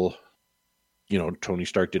whole, Tony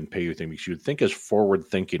Stark didn't pay you thing, because you'd think as forward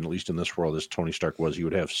thinking, at least in this world, as Tony Stark was, he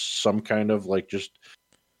would have some kind of like just,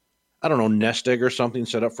 I don't know, nest egg or something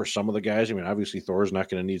set up for some of the guys. I mean, obviously Thor's not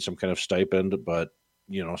going to need some kind of stipend, but,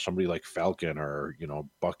 somebody like Falcon or,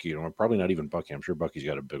 Bucky, probably not even Bucky. I'm sure Bucky's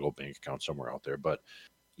got a big old bank account somewhere out there, but,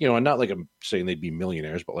 and not like I'm saying they'd be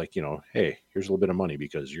millionaires, but like, hey, here's a little bit of money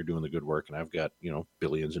because you're doing the good work and I've got,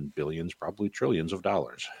 billions and billions, probably trillions of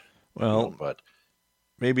dollars. Well, but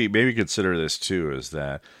maybe consider this too, is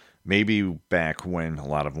that maybe back when a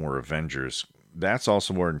lot of them were Avengers, that's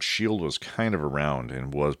also when S.H.I.E.L.D. was kind of around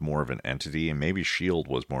and was more of an entity, and maybe S.H.I.E.L.D.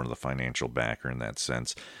 was more of the financial backer in that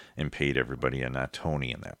sense and paid everybody and not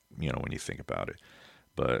Tony in that, when you think about it.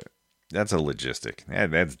 But that's a logistic.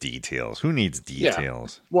 That's details. Who needs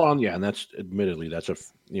details? Yeah. Well, yeah, and that's admittedly, that's a,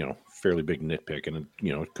 fairly big nitpick, and,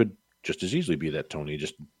 it could just as easily be that Tony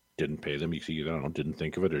just didn't pay them. You see, I don't know, didn't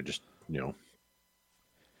think of it, or just,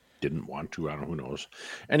 didn't want to. I don't know, who knows.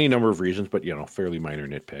 Any number of reasons, but, fairly minor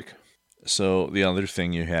nitpick. So the other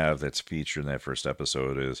thing you have that's featured in that first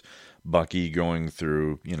episode is Bucky going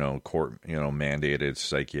through, court, mandated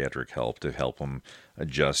psychiatric help to help him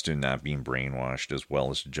adjust to not being brainwashed, as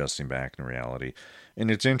well as adjusting back in reality.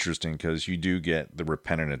 And it's interesting because you do get the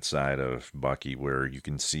repentant side of Bucky, where you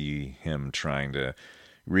can see him trying to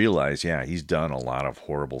realize, yeah, he's done a lot of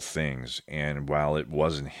horrible things. And while it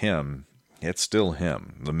wasn't him, it's still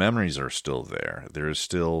him. The memories are still there. There's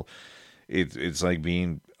still, it's like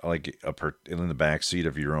being like in the back seat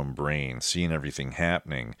of your own brain, seeing everything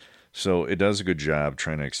happening. So it does a good job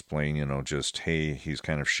trying to explain, just, hey, he's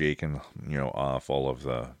kind of shaken, off all of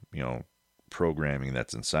the, programming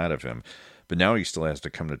that's inside of him. But now he still has to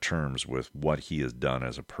come to terms with what he has done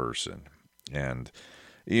as a person. And,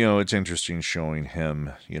 it's interesting showing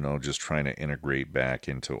him, just trying to integrate back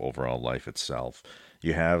into overall life itself.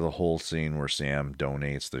 You have the whole scene where Sam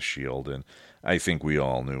donates the shield, and I think we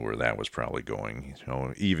all knew where that was probably going.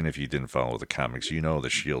 Even if you didn't follow the comics, the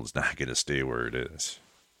shield's not going to stay where it is.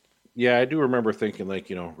 Yeah, I do remember thinking, like,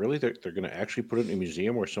 really, they're going to actually put it in a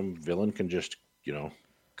museum where some villain can just,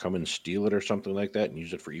 come and steal it or something like that and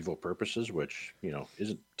use it for evil purposes, which,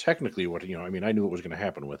 isn't technically what, I mean, I knew what was going to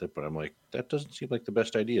happen with it, but I'm like, that doesn't seem like the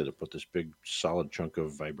best idea to put this big solid chunk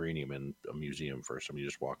of vibranium in a museum for somebody to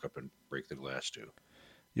just walk up and break the glass to.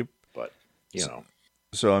 Yep. But,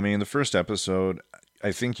 So, I mean, the first episode,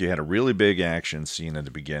 I think you had a really big action scene at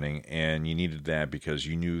the beginning, and you needed that because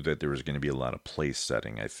you knew that there was going to be a lot of place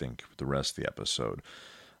setting, I think, the rest of the episode.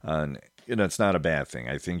 And, it's not a bad thing.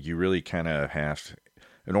 I think you really kind of have,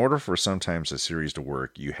 in order for sometimes a series to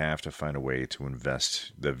work, you have to find a way to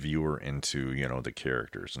invest the viewer into, the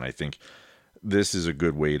characters. And I think this is a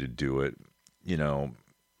good way to do it.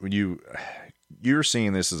 When you're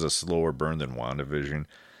seeing this as a slower burn than WandaVision,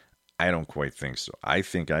 I don't quite think so. I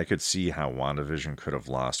think I could see how WandaVision could have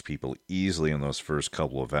lost people easily in those first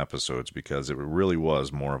couple of episodes because it really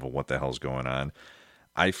was more of a what the hell's going on.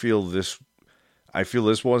 I feel this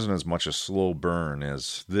wasn't as much a slow burn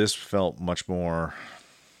as this felt much more,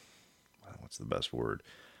 what's the best word?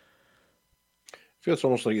 I feel it's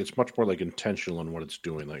almost like it's much more like intentional in what it's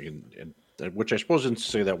doing, like in which I suppose isn't to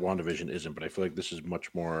say that WandaVision isn't, but I feel like this is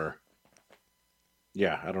much more,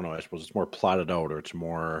 yeah, I don't know, I suppose it's more plotted out, or it's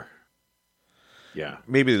more, yeah.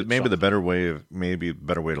 Maybe the better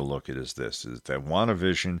way to look at it is this, is that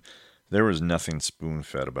WandaVision, there was nothing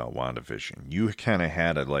spoon-fed about WandaVision. You kind of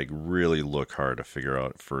had to like really look hard to figure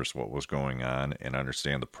out first what was going on and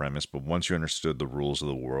understand the premise, but once you understood the rules of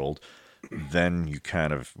the world, then you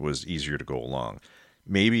kind of was easier to go along.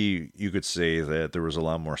 Maybe you could say that there was a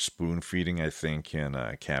lot more spoon-feeding, I think, in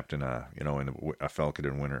Captain, in a Falcon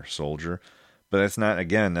and Winter Soldier. But that's not,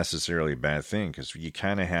 again, necessarily a bad thing, because you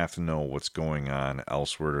kind of have to know what's going on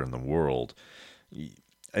elsewhere in the world.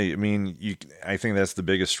 I mean, I think that's the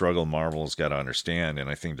biggest struggle Marvel's got to understand, and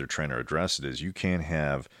I think they're trying to address it, is you can't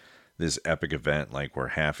have this epic event like where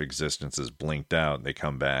half existence is blinked out, and they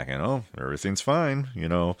come back and, oh, everything's fine,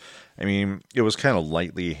 I mean, it was kind of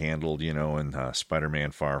lightly handled, in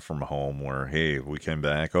Spider-Man Far From Home, where, hey, we came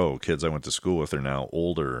back, oh, kids I went to school with are now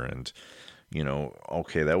older, and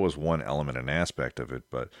okay, that was one element and aspect of it,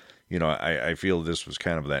 but, I feel this was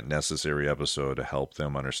kind of that necessary episode to help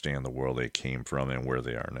them understand the world they came from and where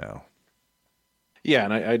they are now. Yeah,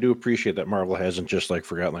 and I do appreciate that Marvel hasn't just like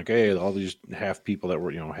forgotten, like, hey, all these half people that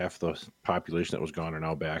were, half the population that was gone are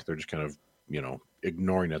now back. They're just kind of,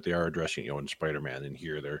 ignoring that they are addressing, in Spider-Man. And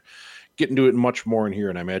here they're getting to it much more in here,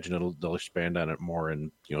 and I imagine they'll expand on it more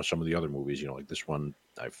in, some of the other movies. Like this one,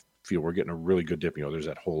 I feel we're getting a really good dip. There's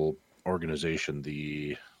that whole organization,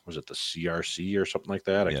 was it the CRC or something like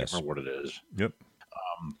that? I can't Yes. remember what it is. Yep.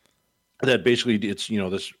 That basically it's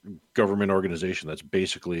this government organization that's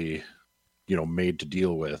basically made to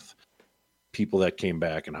deal with people that came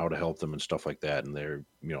back and how to help them and stuff like that. And they're,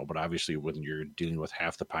 but obviously when you're dealing with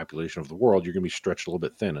half the population of the world, you're going to be stretched a little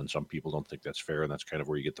bit thin. And some people don't think that's fair. And that's kind of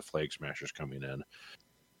where you get the flag smashers coming in,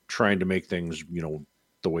 trying to make things,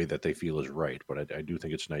 the way that they feel is right. But I do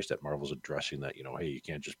think it's nice that Marvel's addressing that, hey, you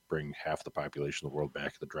can't just bring half the population of the world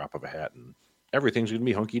back at the drop of a hat and everything's going to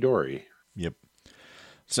be hunky dory. Yep.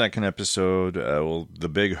 Second episode, the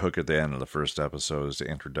big hook at the end of the first episode is the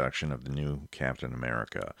introduction of the new Captain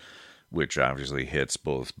America, which obviously hits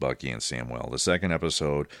both Bucky and Sam well. The second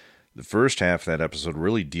episode, the first half of that episode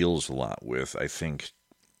really deals a lot with, I think,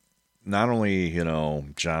 not only,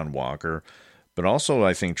 John Walker, but also,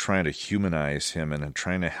 I think, trying to humanize him and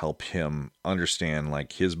trying to help him understand,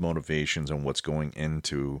 like, his motivations and what's going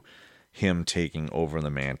into him taking over the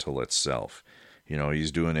mantle itself.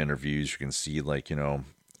 He's doing interviews. You can see, like,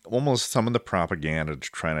 almost some of the propaganda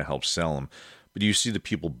trying to help sell him, but you see the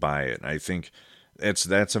people buy it. And I think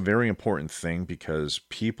that's a very important thing because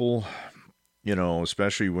people,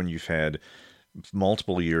 especially when you've had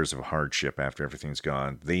multiple years of hardship after everything's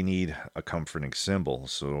gone, they need a comforting symbol.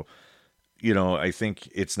 So, I think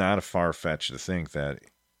it's not a far-fetched to think that,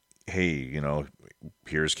 hey,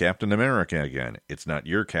 here's Captain America again. It's not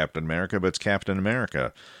your Captain America, but it's Captain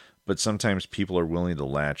America. But sometimes people are willing to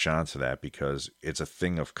latch onto that because it's a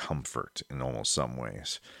thing of comfort in almost some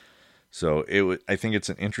ways. So I think it's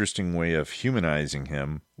an interesting way of humanizing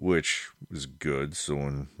him, which is good. So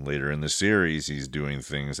when later in the series he's doing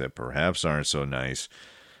things that perhaps aren't so nice,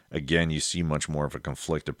 again, you see much more of a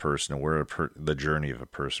conflicted person, where the journey of a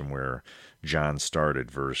person where John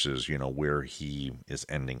started versus, where he is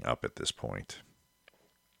ending up at this point.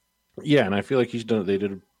 Yeah, and I feel like they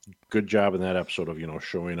did a good job in that episode of,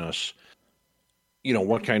 showing us,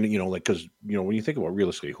 what kind of, like, because, when you think about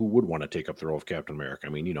realistically, who would want to take up the role of Captain America? I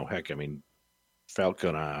mean,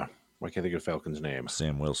 Falcon, why can't I think of Falcon's name?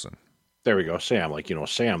 Sam Wilson. There we go. Sam, like,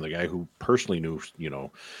 Sam, the guy who personally knew,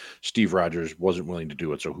 Steve Rogers, wasn't willing to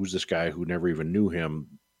do it. So who's this guy who never even knew him?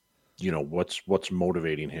 What's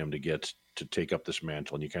motivating him to take up this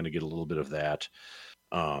mantle? And you kind of get a little bit of that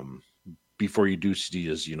before you do see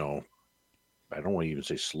his, I don't want to even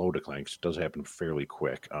say slow decline because it does happen fairly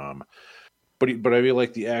quick. But I feel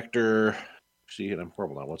like the actor, see, and I'm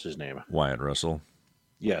horrible now. What's his name? Wyatt Russell.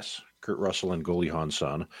 Yes, Kurt Russell and Goldie Hawn's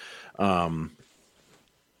son.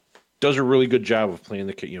 Does a really good job of playing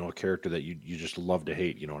a character that you just love to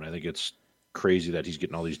hate, and I think it's crazy that he's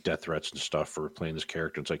getting all these death threats and stuff for playing this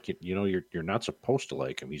character. It's like, you're not supposed to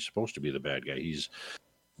like him. He's supposed to be the bad guy. He's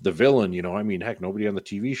the villain, heck, nobody on the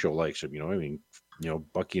TV show likes him,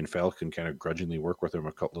 Bucky and Falcon kind of grudgingly work with him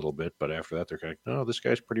a little bit, but after that they're kind of, no, this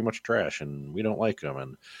guy's pretty much trash and we don't like him.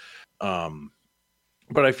 And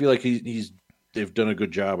but I feel like they've done a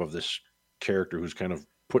good job of this character who's kind of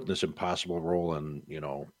put in this impossible role, and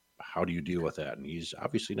how do you deal with that? And he's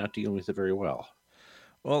obviously not dealing with it very well.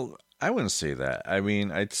 Well, I wouldn't say that. I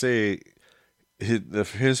mean, I'd say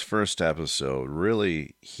his first episode,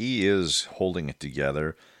 really, he is holding it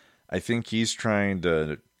together. I think he's trying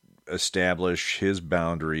to establish his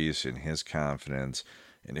boundaries and his confidence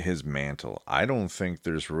and his mantle. I don't think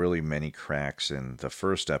there's really many cracks in the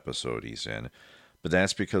first episode he's in, but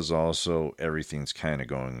that's because also everything's kind of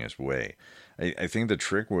going his way. I think the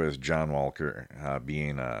trick with John Walker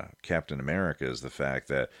being Captain America is the fact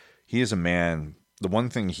that he is a man. The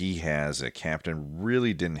one thing he has that Captain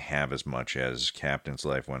really didn't have as much as Captain's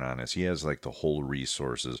life went on is he has like the whole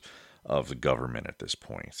resources of the government at this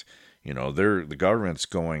point. The government's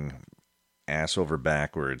going ass over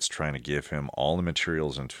backwards trying to give him all the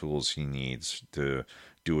materials and tools he needs to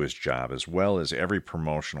do his job, as well as every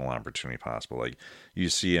promotional opportunity possible. Like, you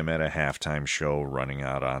see him at a halftime show running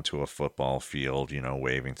out onto a football field,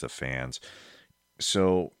 waving to fans.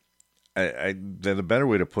 So the better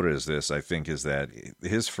way to put it is this, I think, is that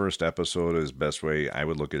his first episode is best way I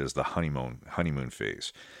would look at it as the honeymoon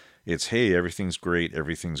phase. It's, hey, everything's great,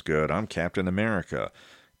 everything's good, I'm Captain America.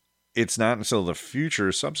 It's not until the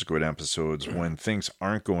future subsequent episodes when things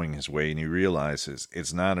aren't going his way and he realizes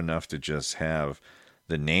it's not enough to just have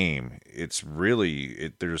the name, it's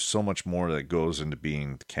really there's so much more that goes into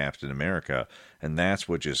being Captain America, and that's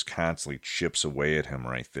what just constantly chips away at him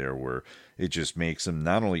right there, where it just makes him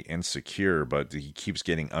not only insecure, but he keeps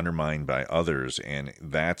getting undermined by others, and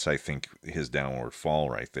that's, I think, his downward fall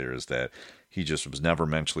right there, is that he just was never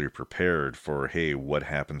mentally prepared for, hey, what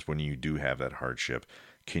happens when you do have that hardship?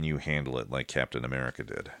 Can you handle it like Captain America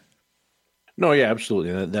did? No, yeah,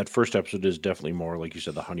 absolutely. That first episode is definitely more, like you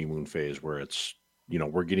said, the honeymoon phase where it's,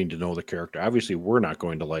 we're getting to know the character. Obviously, we're not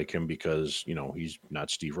going to like him because, he's not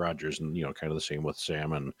Steve Rogers, and, kind of the same with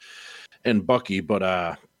Sam and Bucky.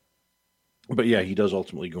 But yeah, he does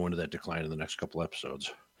ultimately go into that decline in the next couple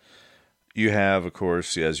episodes. You have, of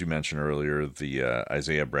course, as you mentioned earlier, the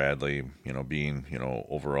Isaiah Bradley, being,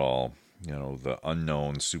 overall, the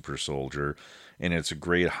unknown super soldier. And it's a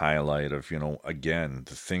great highlight of, again,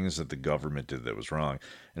 the things that the government did that was wrong.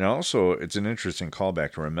 And also, it's an interesting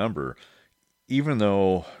callback to remember, even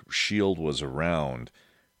though S.H.I.E.L.D. was around,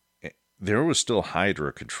 there was still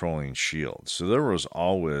Hydra controlling S.H.I.E.L.D. So there was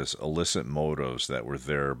always illicit motives that were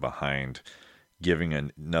there behind giving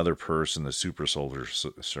another person the super soldier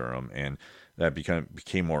serum, and that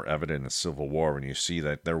became more evident in Civil War when you see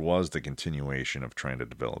that there was the continuation of trying to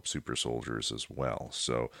develop super soldiers as well.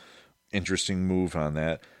 So interesting move on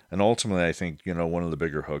that. And ultimately, I think, one of the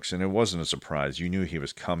bigger hooks, and it wasn't a surprise, you knew he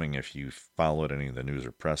was coming if you followed any of the news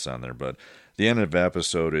or press on there, but the end of the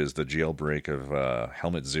episode is the jailbreak of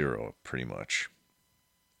Helmet Zero, pretty much.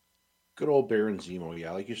 Good old Baron Zemo,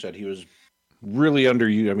 yeah. Like you said, he was really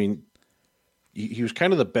underused. I mean, he was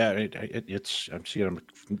kind of the bad. I'm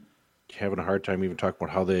having a hard time even talking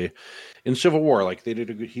about how they, in Civil War, like they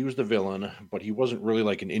did he was the villain, but he wasn't really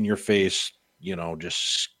like an in your face,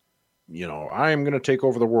 just, I'm going to take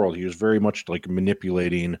over the world. He was very much like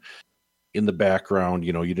manipulating in the background.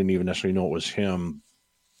 You didn't even necessarily know it was him,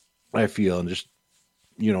 I feel, and just,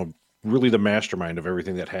 really the mastermind of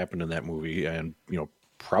everything that happened in that movie. And,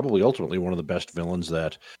 probably ultimately one of the best villains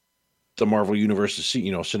that the Marvel universe has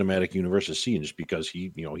seen, cinematic universe has seen, just because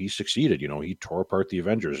he succeeded. He tore apart the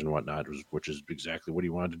Avengers and whatnot, which is exactly what he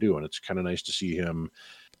wanted to do. And it's kind of nice to see him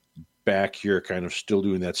back here, kind of still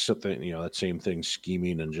doing that something, that same thing,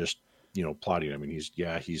 scheming and just, plotting. I mean,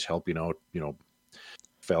 he's helping out,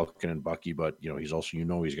 Falcon and Bucky, but he's also,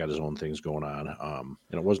 he's got his own things going on.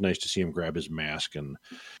 And it was nice to see him grab his mask and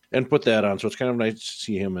put that on. So it's kind of nice to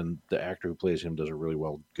see him, and the actor who plays him does a really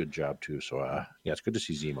good job too. So yeah, it's good to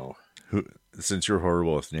see Zemo. Since you're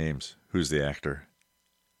horrible with names, who's the actor?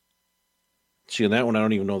 See, in that one, I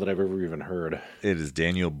don't even know that I've ever even heard. It is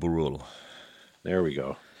Daniel Bruhl. There we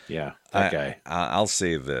go. Yeah, that guy. I'll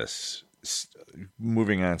say this.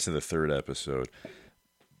 Moving on to the third episode,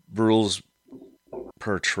 Bruhl's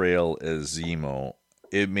portrayal as Zemo,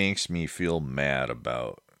 it makes me feel mad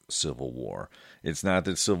about Civil War. It's not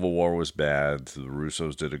that Civil War was bad. The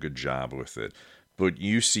Russos did a good job with it. But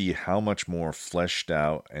you see how much more fleshed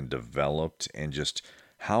out and developed, and just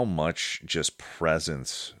how much just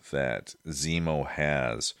presence that Zemo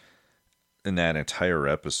has in that entire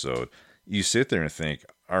episode. You sit there and think,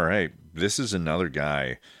 all right, this is another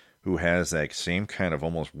guy who has that same kind of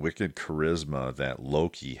almost wicked charisma that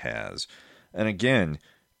Loki has. And again,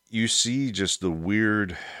 you see just the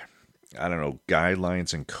weird, I don't know,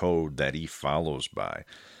 guidelines and code that he follows by.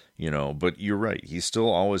 But you're right. He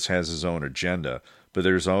still always has his own agenda, but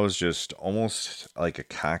there's always just almost like a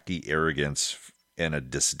cocky arrogance and a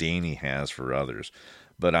disdain he has for others.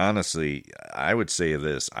 But honestly, I would say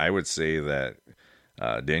this. I would say that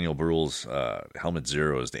Daniel Bruhl's Helmet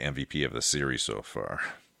Zero is the MVP of the series so far.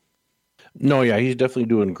 No, yeah, he's definitely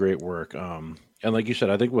doing great work. And like you said,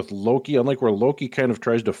 I think with Loki, unlike where Loki kind of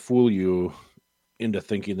tries to fool you into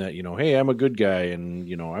thinking that, hey, I'm a good guy and,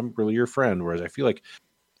 I'm really your friend. Whereas I feel like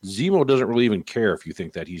Zemo doesn't really even care if you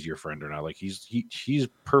think that he's your friend or not. Like he's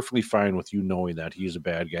perfectly fine with you knowing that he's a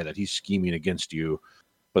bad guy, that he's scheming against you,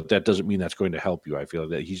 but that doesn't mean that's going to help you. I feel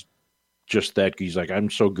like that he's just that he's like, I'm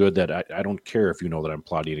so good that I don't care if you know that I'm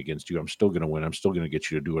plotting against you. I'm still going to win. I'm still going to get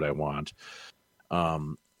you to do what I want.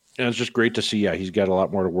 And it's just great to see. Yeah, he's got a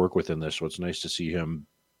lot more to work with in this, so it's nice to see him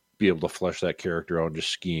be able to flesh that character out and just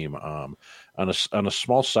scheme. On a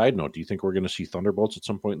small side note, do you think we're going to see Thunderbolts at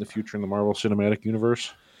some point in the future in the Marvel Cinematic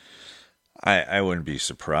Universe? I wouldn't be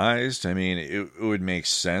surprised. I mean, it would make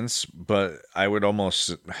sense, but I would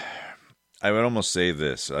almost say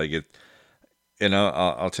this. I'll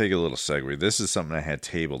take a little segue. This is something I had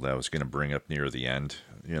tabled that I was going to bring up near the end,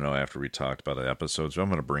 after we talked about the episode. So I'm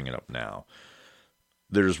going to bring it up now.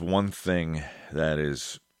 There's one thing that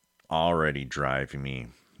is already driving me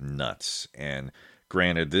nuts. And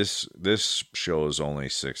granted, this show is only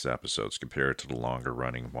 6 episodes compared to the longer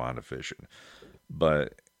running WandaVision.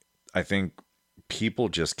 But I think people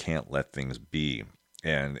just can't let things be.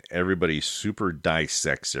 And everybody super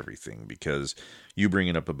dissects everything because you bring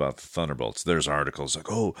it up about the Thunderbolts. There's articles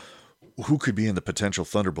like, oh, who could be in the potential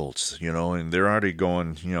Thunderbolts, and they're already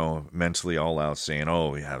going, mentally all out saying,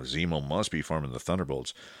 oh, yeah, Zemo must be forming the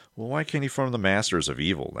Thunderbolts. Well, why can't he form the Masters of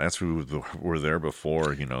Evil? That's who were there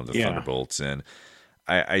before, the Thunderbolts. And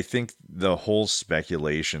I think the whole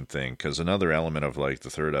speculation thing, because another element of like the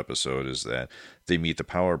third episode is that they meet the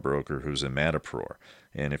power broker who's in Madripoor.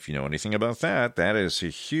 And if you know anything about that, that is a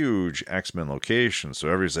huge X-Men location. So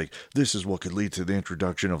everybody's like, this is what could lead to the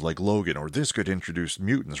introduction of like Logan, or this could introduce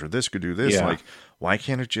mutants, or this could do this. Yeah. Like, why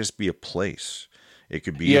can't it just be a place? It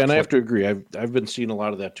could be. Yeah, and I have to agree. I've been seeing a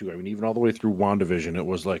lot of that too. I mean, even all the way through WandaVision, it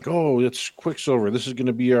was like, oh, it's Quicksilver. This is going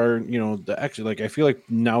to be our, the X. Like, I feel like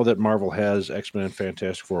now that Marvel has X-Men and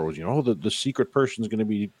Fantastic Four, it was, the secret person is going to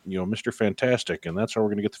be, Mr. Fantastic, and that's how we're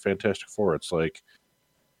going to get the Fantastic Four. It's like,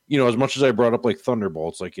 as much as I brought up like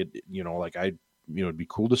Thunderbolts, like it'd be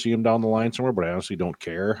cool to see him down the line somewhere, but I honestly don't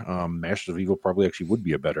care. Masters of Evil probably actually would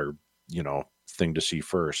be a better, thing to see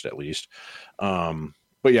first, at least.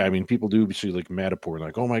 But yeah, I mean, people do see like Madripoor and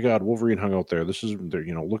like, oh my God, Wolverine hung out there. This is,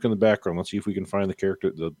 look in the background. Let's see if we can find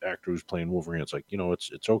the actor who's playing Wolverine. It's like,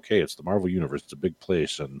 it's okay. It's the Marvel Universe. It's a big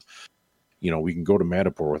place. And, we can go to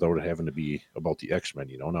Madripoor without it having to be about the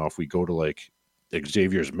X-Men, Now, if we go to like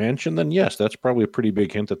Xavier's mansion, then yes, that's probably a pretty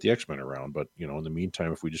big hint that the X-Men are around. But, in the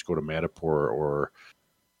meantime, if we just go to Madripoor or,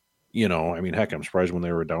 I mean, heck, I'm surprised when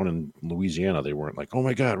they were down in Louisiana, they weren't like, oh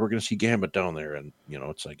my God, we're going to see Gambit down there. And,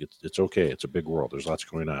 it's like, it's okay. It's a big world. There's lots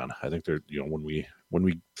going on. I think when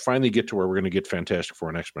we finally get to where we're going to get Fantastic Four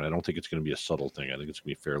and X-Men, I don't think it's going to be a subtle thing. I think it's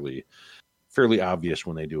going to be fairly obvious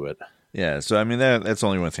when they do it. Yeah. So, I mean, that's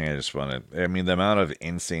only one thing I just wanted. I mean, the amount of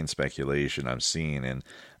insane speculation I'm seeing. And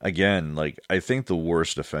again, like, I think the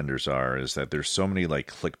worst offenders is that there's so many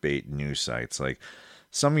like clickbait news sites. Like,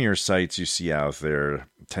 some of your sites you see out there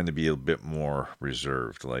tend to be a bit more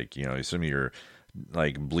reserved. Like, some of your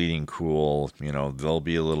like Bleeding Cool, they'll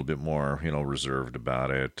be a little bit more, reserved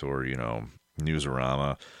about it, or,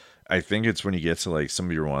 Newsarama. I think it's when you get to like some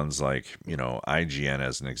of your ones like, IGN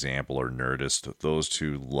as an example, or Nerdist, those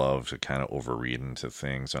two love to kind of overread into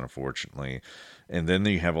things, unfortunately. And then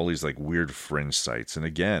you have all these like weird fringe sites. And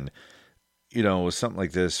again, with something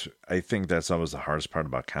like this, I think that's always the hardest part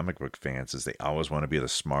about comic book fans is they always want to be the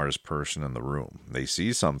smartest person in the room. They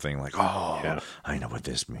see something like, oh, yeah, I know what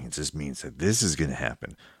this means. This means that this is going to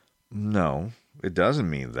happen. No, it doesn't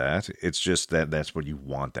mean that. It's just that that's what you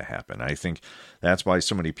want to happen. I think that's why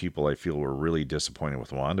so many people, I feel, were really disappointed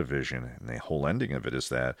with WandaVision, and the whole ending of it is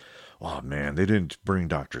that, oh man, they didn't bring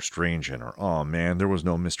Doctor Strange in, or oh man, there was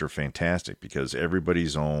no Mr. Fantastic, because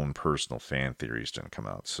everybody's own personal fan theories didn't come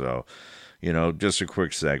out. So, just a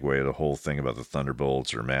quick segue, the whole thing about the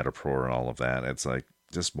Thunderbolts or Madripoor and all of that. It's like,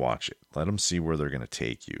 just watch it. Let them see where they're going to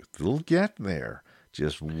take you. They'll get there.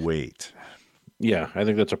 Just wait. Yeah, I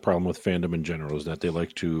think that's a problem with fandom in general, is that they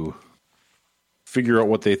like to figure out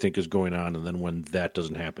what they think is going on, and then when that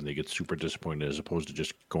doesn't happen, they get super disappointed, as opposed to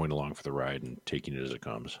just going along for the ride and taking it as it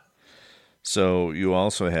comes. So you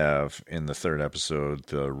also have, in the third episode,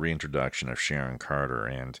 the reintroduction of Sharon Carter,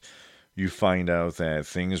 and you find out that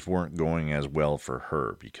things weren't going as well for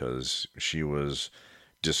her because she was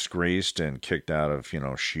disgraced and kicked out of,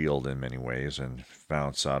 S.H.I.E.L.D. in many ways, and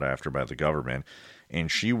found sought after by the government. And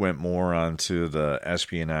she went more onto the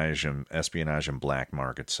espionage and black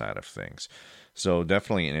market side of things. So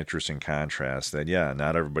definitely an interesting contrast that, yeah,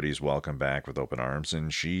 not everybody's welcome back with open arms.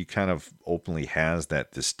 And she kind of openly has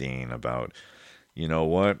that disdain about, you know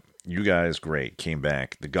what, you guys, great, came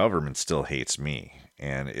back. The government still hates me.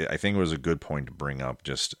 And I think it was a good point to bring up.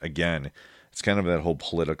 Just, again, it's kind of that whole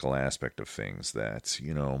political aspect of things that,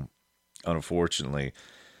 unfortunately,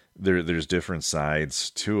 there's different sides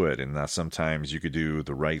to it. And that sometimes you could do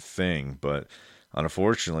the right thing, but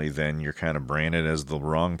unfortunately, then you're kind of branded as the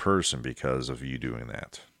wrong person because of you doing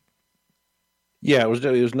that. Yeah, it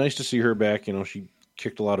was nice to see her back. She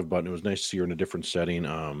kicked a lot of butt. It was nice to see her in a different setting.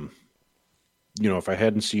 If I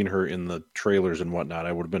hadn't seen her in the trailers and whatnot,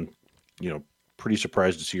 I would have been, pretty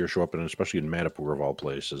surprised to see her show up, and especially in Madripoor of all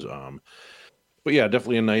places. But yeah,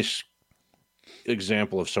 definitely a nice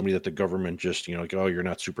example of somebody that the government just, like, oh, you're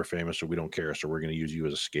not super famous, so we don't care, so we're going to use you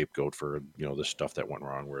as a scapegoat for, this stuff that went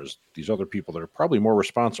wrong. Whereas these other people that are probably more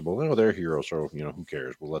responsible, they're heroes, so, who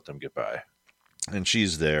cares? We'll let them get by. And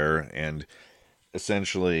she's there, and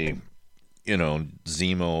essentially,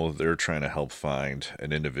 Zemo, they're trying to help find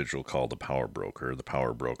an individual called the Power Broker. The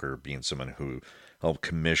Power Broker being someone who help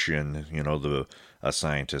commission, a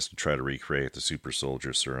scientist to try to recreate the super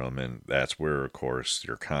soldier serum. And that's where, of course,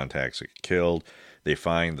 your contacts get killed. They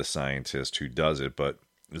find the scientist who does it, but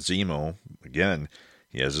Zemo, again,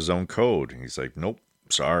 he has his own code. He's like, nope,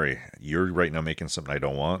 sorry, you're right now making something I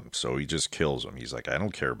don't want. So he just kills him. He's like, I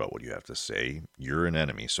don't care about what you have to say. You're an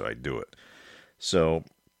enemy, so I do it. So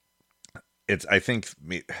I think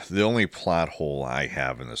the only plot hole I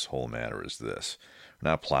have in this whole matter is this.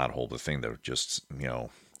 Not plot hole, the thing that just,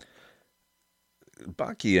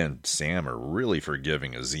 Bucky and Sam are really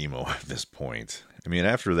forgiving of Zemo at this point. I mean,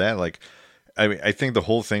 after that, I think the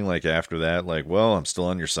whole thing, after that, well, I'm still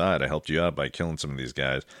on your side. I helped you out by killing some of these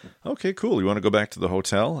guys. Okay, cool. You want to go back to the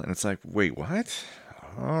hotel? And it's like, wait, what?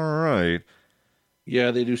 All right.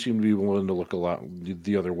 Yeah, they do seem to be willing to look a lot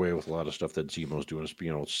the other way with a lot of stuff that Zemo's doing.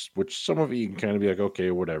 Which some of you can kind of be like,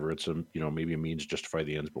 okay, whatever. It's maybe a means to justify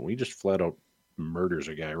the ends. But when he just flat out murders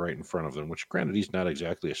a guy right in front of them, which granted he's not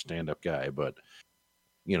exactly a stand-up guy, but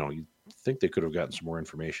you think they could have gotten some more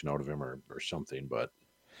information out of him or something. But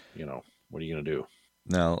what are you gonna do?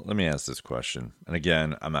 Now, let me ask this question. And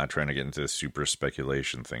again, I'm not trying to get into super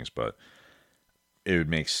speculation things, but it would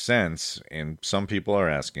make sense, and some people are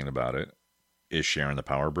asking about it. Is Sharon the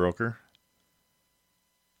power broker?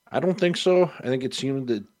 I don't think so. I think it seemed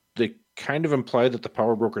that they kind of implied that the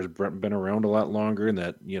power broker's been around a lot longer, and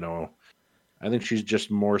that I think she's just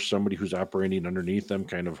more somebody who's operating underneath them,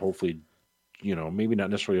 kind of hopefully, maybe not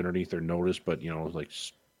necessarily underneath their notice, but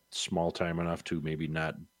small time enough to maybe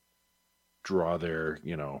not draw their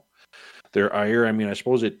ire. I mean, I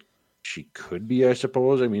suppose she could be,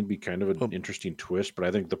 it'd be kind of an interesting twist, but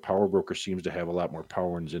I think the power broker seems to have a lot more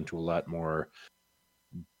power and is into a lot more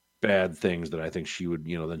bad things that I think she would,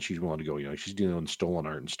 then she's willing to go, she's dealing with stolen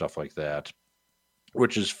art and stuff like that,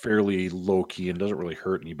 which is fairly low key and doesn't really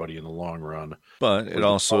hurt anybody in the long run. But it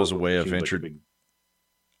also is a way of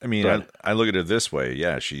I mean, I look at it this way.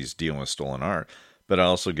 Yeah, she's dealing with stolen art, but it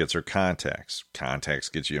also gets her contacts. Contacts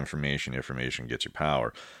gets you information. Information gets you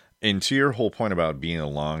power. And to your whole point about being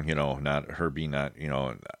along, not her being a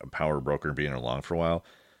power broker being along for a while,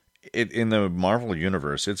 in the Marvel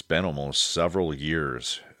universe, it's been almost several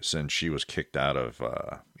years since she was kicked out of,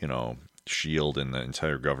 S.H.I.E.L.D. and the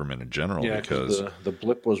entire government in general. Yeah, because the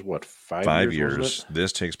blip was what, 5 years? 5 years.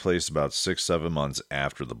 This takes place about 6-7 months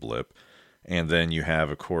after the blip. And then you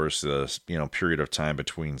have, of course, the period of time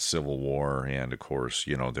between Civil War and, of course,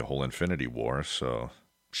 the whole Infinity War. So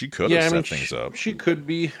she could have set things up. She could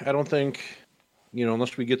be. I don't think,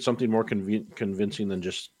 unless we get something more convincing than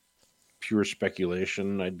just pure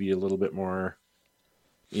speculation, I'd be a little bit more,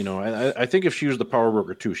 I think if she was the power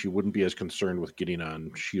broker too, she wouldn't be as concerned with getting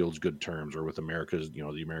on S.H.I.E.L.D.'s good terms or with America's,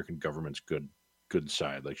 the American government's good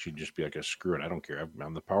side. Like, she'd just be like, screw it, I don't care.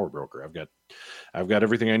 I'm the power broker. I've got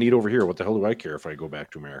everything I need over here. What the hell do I care if I go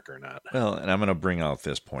back to America or not? Well, and I'm going to bring out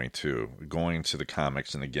this point too. Going to the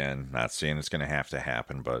comics, and again, not saying it's going to have to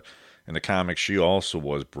happen, but in the comics, she also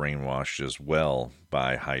was brainwashed as well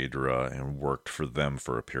by Hydra and worked for them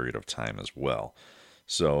for a period of time as well.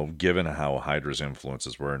 So given how Hydra's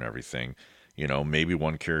influences were and everything, maybe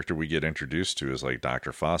one character we get introduced to is like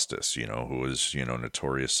Dr. Faustus, who is,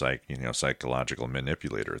 notorious psychological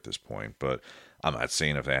manipulator at this point. But I'm not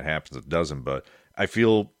saying if that happens, it doesn't. But I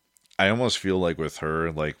almost feel like with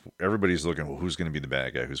her, like everybody's looking, well, who's going to be the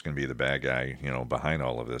bad guy? Who's going to be the bad guy, behind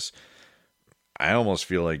all of this? I almost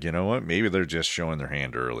feel like, what? Maybe they're just showing their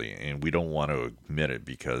hand early and we don't want to admit it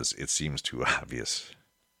because it seems too obvious.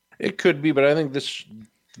 It could be, but I think this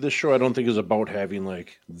show, I don't think is about having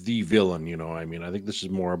like the villain, I think this is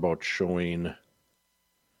more about showing,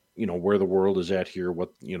 where the world is at here,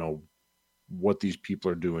 what these people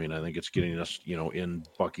are doing. I think it's getting us, in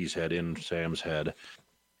Bucky's head, in Sam's head,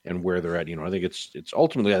 and where they're at. I think it's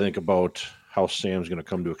ultimately, I think, about how Sam's going to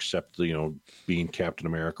come to accept, being Captain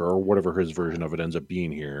America or whatever his version of it ends up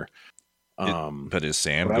being here. But is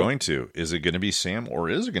Sam going to? Is it going to be Sam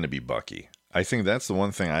or is it going to be Bucky? I think that's the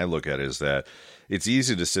one thing I look at is that it's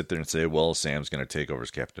easy to sit there and say, well, Sam's going to take over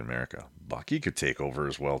as Captain America. Bucky could take over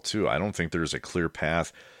as well, too. I don't think there's a clear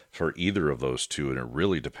path for either of those two, and it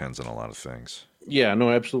really depends on a lot of things. Yeah,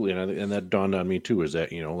 no, absolutely. And that dawned on me, too, is that,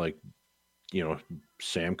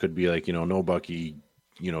 Sam could be like, no, Bucky,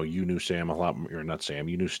 you knew Sam a lot, or not Sam,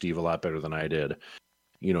 you knew Steve a lot better than I did.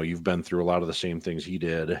 You've been through a lot of the same things he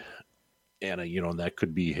did. And, and that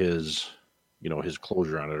could be his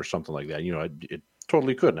closure on it or something like that. It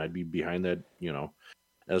totally could. And I'd be behind that,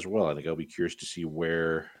 as well. I think I'll be curious to see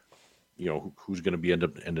where, who's going to be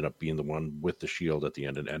ended up being the one with the shield at the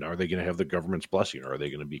end. And are they going to have the government's blessing, or are they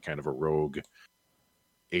going to be kind of a rogue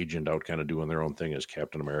agent out kind of doing their own thing as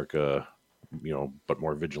Captain America, but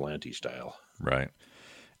more vigilante style? Right.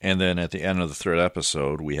 And then at the end of the third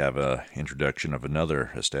episode, we have a introduction of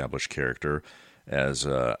another established character as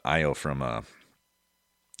Io from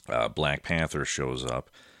Black Panther shows up,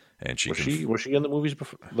 and was she in the movies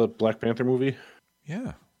before the Black Panther movie?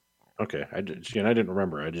 Yeah. Okay, I didn't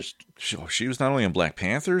remember. She was not only in Black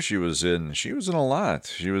Panther, she was in a lot.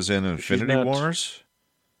 She was in Infinity Wars.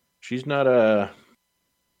 She's not a.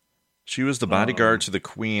 She was the bodyguard to the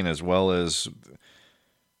Queen, as well as.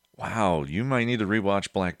 Wow, you might need to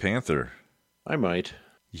rewatch Black Panther. I might.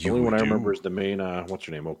 The only one I remember is the main. What's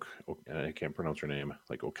her name? I can't pronounce her name.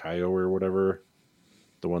 Like Okayo or whatever.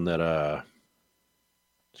 The one that.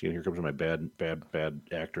 See, here comes my bad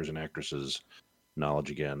actors and actresses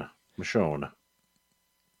knowledge again. Michonne.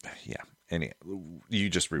 Yeah. You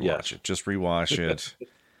just rewatch it. Just rewatch it.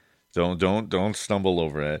 Don't stumble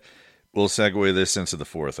over it. We'll segue this into the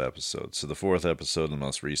fourth episode. So the fourth episode, the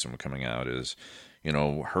most recent one coming out, is,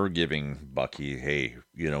 her giving Bucky, hey,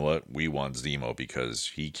 you know what? We want Zemo because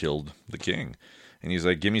he killed the king. And he's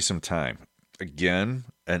like, give me some time. Again,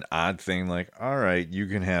 an odd thing, like, all right, you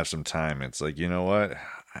can have some time. It's like, you know what?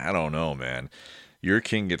 I don't know, man. Your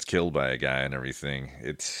king gets killed by a guy and everything.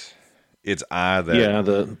 It's odd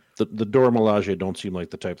that the Dora Milaje don't seem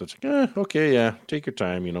like the type that's like, okay, yeah, take your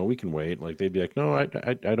time, we can wait. Like they'd be like, no,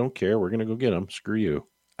 I don't care. We're gonna go get him. Screw you.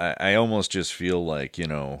 I almost just feel like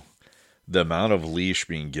the amount of leash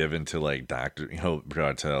being given to like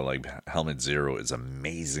to like Helmet Zero is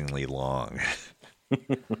amazingly long.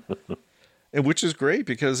 And which is great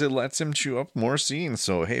because it lets him chew up more scenes.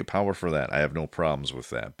 So, hey, power for that. I have no problems with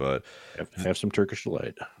that. But have some Turkish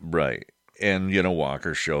delight. Right. And,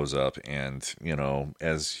 Walker shows up and,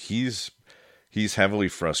 as he's heavily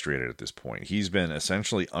frustrated at this point. He's been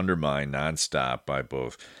essentially undermined nonstop by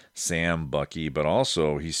both Sam, Bucky, but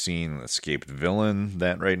also he's seen an escaped villain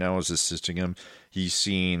that right now is assisting him. He's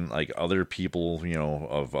seen like other people,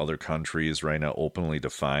 of other countries right now openly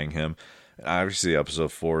defying him. Obviously,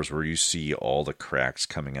 episode 4 is where you see all the cracks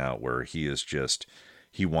coming out, where he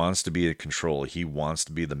wants to be in control, he wants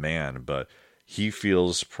to be the man, but he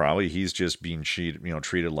feels probably he's just being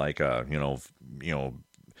treated like a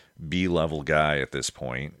B-level guy at this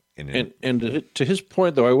point. And to his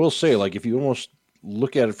point, though, I will say, like, if you almost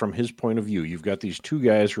look at it from his point of view, you've got these two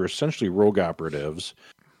guys who are essentially rogue operatives.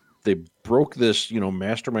 They broke this,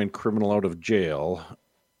 mastermind criminal out of jail.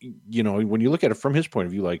 When you look at it from his point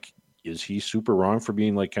of view, like, is he super wrong for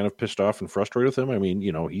being like kind of pissed off and frustrated with him? I mean,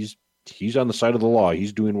 he's on the side of the law.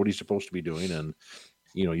 He's doing what he's supposed to be doing. And,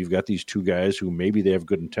 you've got these two guys who maybe they have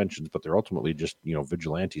good intentions, but they're ultimately just,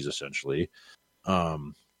 vigilantes essentially.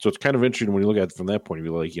 So it's kind of interesting when you look at it from that point of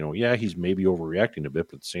view, like, yeah, he's maybe overreacting a bit,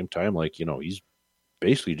 but at the same time, like, he's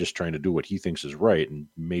basically just trying to do what he thinks is right. And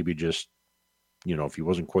maybe just, if he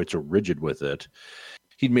wasn't quite so rigid with it,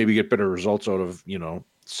 he'd maybe get better results out of,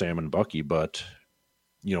 Sam and Bucky, but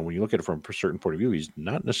when you look at it from a certain point of view, he's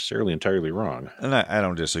not necessarily entirely wrong. And I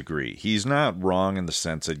don't disagree. He's not wrong in the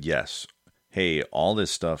sense that, yes, hey, all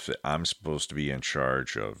this stuff that I'm supposed to be in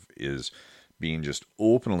charge of is being just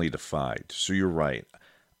openly defied. So you're right.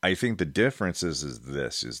 I think the difference is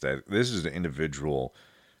that this is an individual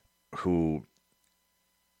who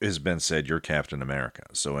has been said, you're Captain America.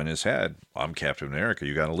 So in his head, I'm Captain America.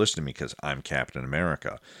 You got to listen to me because I'm Captain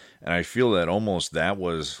America. And I feel that almost that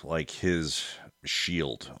was like his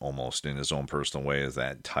shield almost in his own personal way, as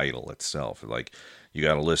that title itself. Like, you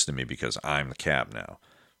got to listen to me because I'm the Cap now.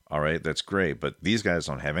 All right, that's great. But these guys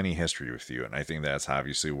don't have any history with you. And I think that's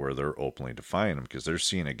obviously where they're openly defying him, because they're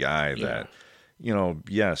seeing a guy that,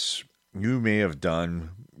 yes, you may have done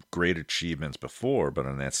great achievements before, but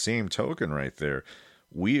on that same token right there,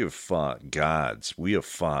 we have fought gods, we have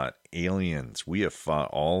fought aliens, we have fought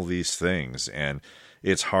all these things. And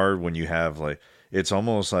it's hard when you have like, it's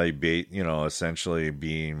almost like, essentially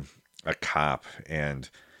being a cop and,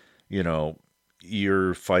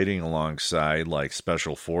 you're fighting alongside like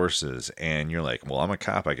special forces and you're like, well, I'm a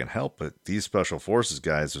cop, I can help. But these special forces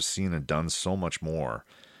guys have seen and done so much more.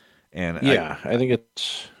 And I think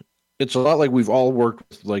it's a lot like we've all worked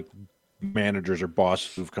with like managers or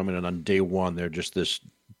bosses who've come in on day one. They're just this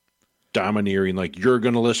domineering, like, you're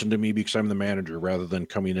going to listen to me because I'm the manager, rather than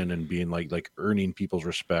coming in and being like earning people's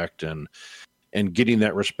respect and getting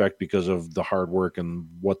that respect because of the hard work and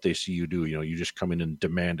what they see you do. You just come in and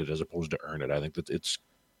demand it as opposed to earn it. I think that it's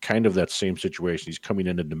kind of that same situation. He's coming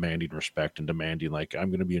in and demanding respect and demanding, like, I'm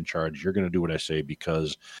going to be in charge. You're going to do what I say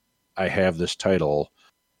because I have this title,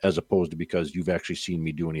 as opposed to because you've actually seen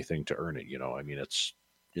me do anything to earn it. I mean, it's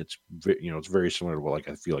very similar to what, like,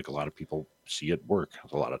 I feel like a lot of people see at work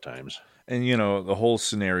a lot of times. And, the whole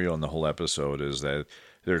scenario in the whole episode is that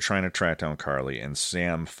they're trying to track down Carly, and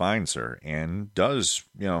Sam finds her and does,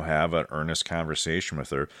 have an earnest conversation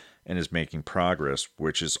with her and is making progress,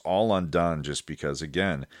 which is all undone just because,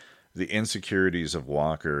 again, the insecurities of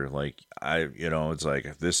Walker, like, it's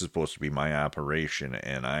like, this is supposed to be my operation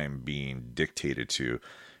and I'm being dictated to.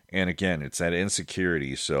 And again, it's that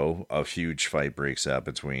insecurity. So a huge fight breaks out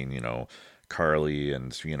between, Carly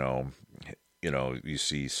and, you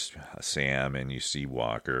see Sam and you see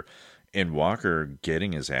Walker. And Walker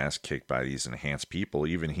getting his ass kicked by these enhanced people.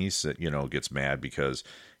 Even he, gets mad because,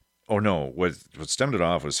 oh no, what stemmed it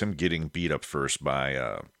off was him getting beat up first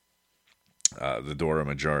by the Dora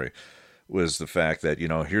Majari, was the fact that,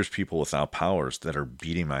 here's people without powers that are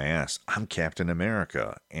beating my ass. I'm Captain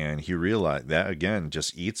America. And he realized that, again,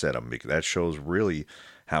 just eats at him, because that shows really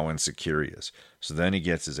how insecure he is. So then he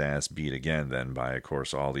gets his ass beat again then by, of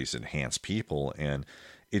course, all these enhanced people, and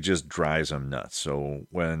it just drives him nuts. So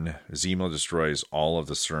when Zemo destroys all of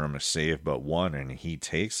the serum save but one, and he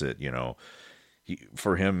takes it,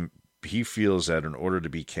 for him, he feels that in order to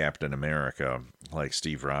be Captain America, like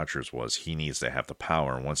Steve Rogers was, he needs to have the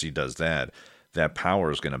power. And once he does that, that power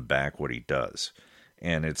is going to back what he does.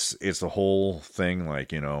 And it's the whole thing,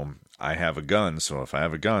 like, I have a gun, so if I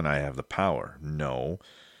have a gun, I have the power. No,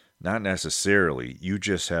 not necessarily. You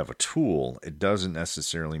just have a tool. It doesn't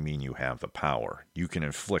necessarily mean you have the power. You can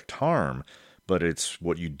inflict harm, but it's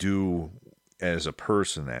what you do as a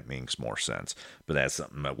person that makes more sense. But that's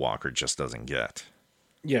something that Walker just doesn't get.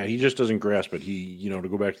 Yeah, he just doesn't grasp it. He, to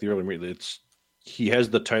go back to the earlier, he has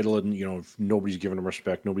the title, and if nobody's giving him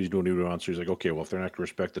respect, nobody's doing what he wants. So he's like, okay, well, if they're not going to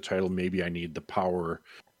respect the title, maybe I need the power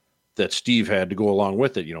that Steve had to go along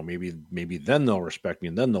with it. Maybe then they'll respect me,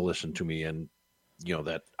 and then they'll listen to me. And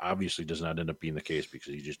that obviously does not end up being the case,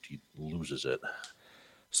 because he loses it.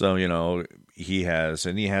 So he has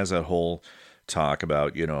that whole talk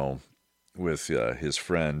about with his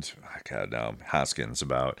friend Hoskins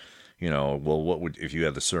about. Well, what would, if you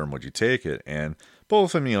had the serum, would you take it? And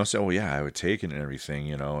both of them, say, oh yeah, I would take it and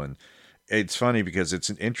everything, and it's funny because it's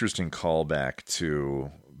an interesting callback to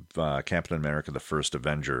Captain America, the First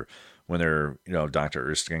Avenger, when they're, Dr.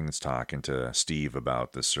 Ersking's talking to Steve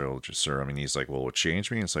about the serum, and he's like, well, it changed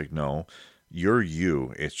me. And it's like, no, you're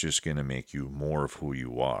you. It's just going to make you more of who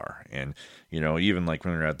you are. And, even like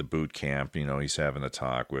when they're at the boot camp, he's having a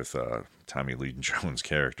talk with Tommy Lee Jones'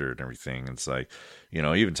 character and everything. And it's like,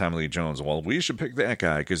 even Tommy Lee Jones, well, we should pick that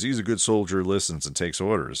guy because he's a good soldier, listens and takes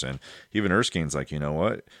orders. And even Erskine's like, you know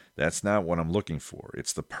what? That's not what I'm looking for.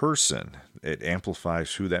 It's the person. It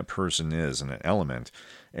amplifies who that person is in an element.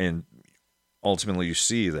 And ultimately you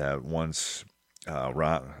see that once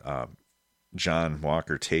John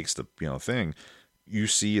Walker takes the thing, you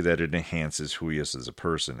see that it enhances who he is as a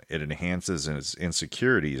person. It enhances his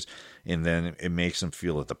insecurities, and then it makes him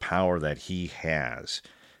feel that the power that he has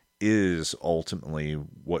is ultimately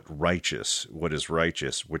what is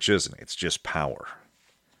righteous, which isn't. It's just power.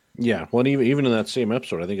 Yeah, well, and even in that same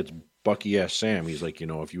episode, I think it's Bucky asked Sam. He's like,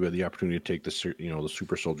 if you had the opportunity to take the the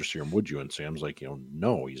super soldier serum, would you? And Sam's like,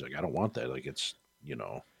 no. He's like, I don't want that. Like, it's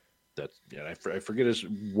that, yeah, I forget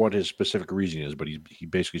what his specific reasoning is, but he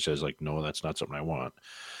basically says like, no, that's not something I want.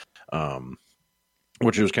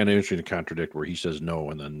 Which was kind of interesting to contradict, where he says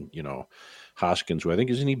no, and then Hoskins, who I think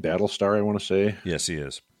isn't he Battlestar, I want to say. Yes, he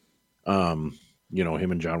is. Him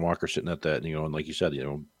and John Walker sitting at that, and like you said,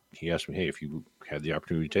 he asked me, hey, if you had the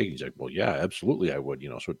opportunity to take it, he's like, well, yeah, absolutely, I would.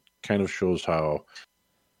 So it kind of shows how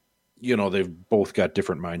they've both got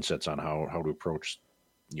different mindsets on how to approach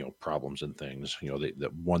problems and things.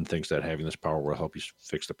 That one thinks that having this power will help you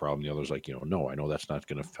fix the problem. The other's like, no, I know that's not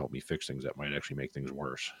going to help me fix things. That might actually make things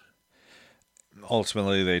worse.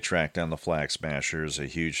 Ultimately, they track down the Flag Smashers. A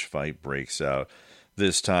huge fight breaks out.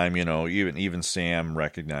 This time, even Sam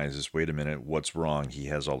recognizes, wait a minute, what's wrong? He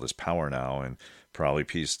has all this power now, and probably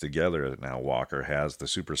pieced together that now Walker has the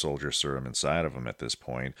super soldier serum inside of him at this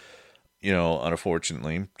point.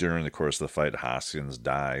 Unfortunately, during the course of the fight, Hoskins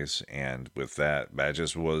dies, and with that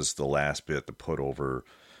just was the last bit to put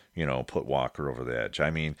Walker over the edge.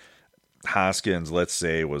 I mean, Hoskins, let's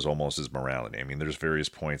say, was almost his morality. I mean, there's various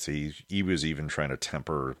points he was even trying to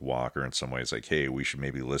temper Walker in some ways, like, hey, we should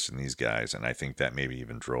maybe listen to these guys, and I think that maybe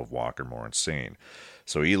even drove Walker more insane.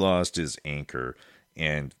 So he lost his anchor,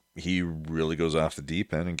 and he really goes off the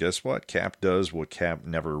deep end, and guess what? Cap does what Cap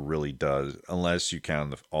never really does, unless you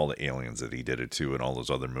count all the aliens that he did it to in all those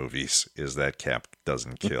other movies, is that Cap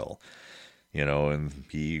doesn't kill. And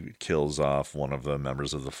he kills off one of the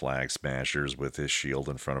members of the Flag Smashers with his shield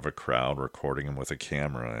in front of a crowd, recording him with a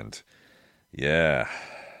camera, and yeah.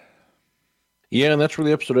 Yeah, and that's where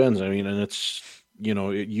the episode ends. I mean, and it's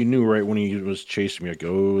you knew right when he was chasing me, like,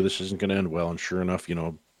 oh, this isn't going to end well. And sure enough,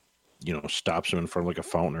 stops him in front of like a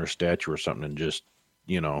fountain or a statue or something, and just,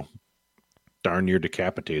 you know, darn near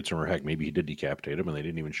decapitates him. Or heck, maybe he did decapitate him, and they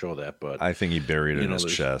didn't even show that. But I think he buried it in his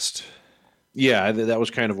chest. Yeah, that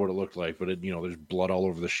was kind of what it looked like. But there's blood all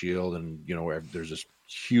over the shield, and there's this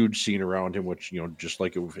huge scene around him, which just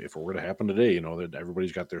like if it were to happen today, that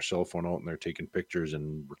everybody's got their cell phone out and they're taking pictures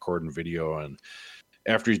and recording video. And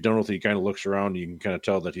after he's done with it, he kind of looks around. And you can kind of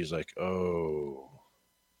tell that he's like, "Oh,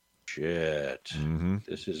 shit,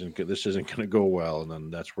 this isn't going to go well." And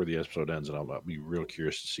then that's where the episode ends. And I'll be real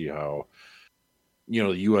curious to see how the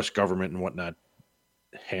U.S. government and whatnot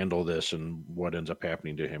handle this and what ends up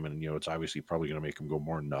happening to him. And it's obviously probably going to make him go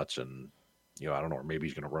more nuts. And I don't know, or maybe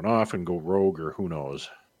he's going to run off and go rogue, or who knows.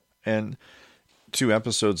 And 2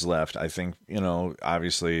 episodes left. I think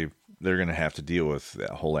obviously they're going to have to deal with that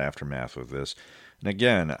whole aftermath with this. And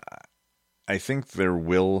again, I think there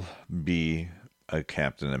will be a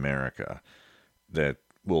Captain America that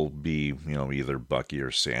will be, either Bucky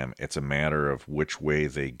or Sam. It's a matter of which way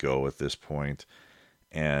they go at this point.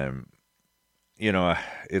 And,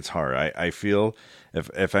 it's hard. I feel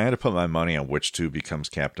if I had to put my money on which 2 becomes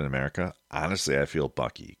Captain America, honestly, I feel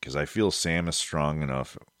Bucky, because I feel Sam is strong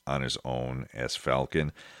enough on his own as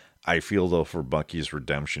Falcon. I feel, though, for Bucky's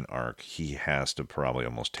redemption arc, he has to probably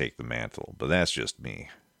almost take the mantle, but that's just me.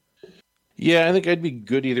 Yeah, I think I'd be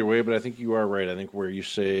good either way, but I think you are right. I think where you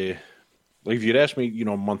say, like, if you'd asked me,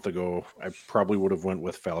 a month ago, I probably would have went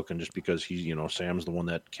with Falcon, just because he's, Sam's the one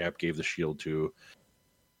that Cap gave the shield to.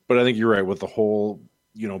 But I think you're right with the whole,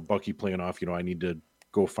 Bucky playing off, I need to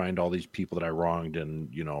go find all these people that I wronged and,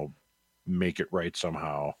 make it right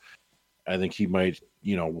somehow. I think he might,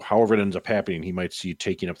 however it ends up happening, he might see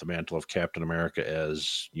taking up the mantle of Captain America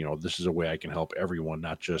as, this is a way I can help everyone,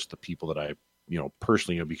 not just the people that I,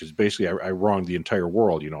 personally, because basically I wronged the entire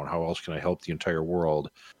world, and how else can I help the entire world?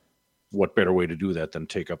 What better way to do that than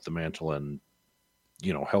take up the mantle and,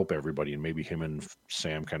 help everybody? And maybe him and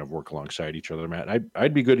Sam kind of work alongside each other. Matt,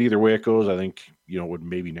 I'd be good either way it goes. I think, would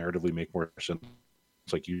maybe narratively make more sense.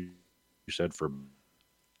 It's like you said, for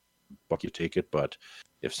Bucky to take it, but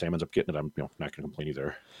if Sam ends up getting it, I'm not going to complain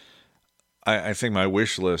either. I think my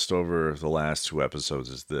wish list over the last 2 episodes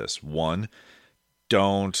is this. 1,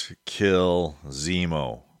 don't kill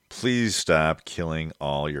Zemo. Please stop killing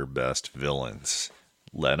all your best villains.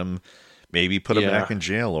 Let him, maybe put him back in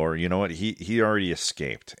jail, or you know what? He already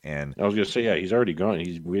escaped. And I was going to say, yeah, he's already gone.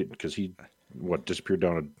 Because he disappeared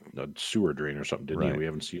down a sewer drain or something, didn't he? We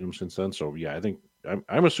haven't seen him since then. So yeah, I think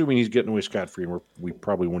I'm assuming he's getting away scot-free, and we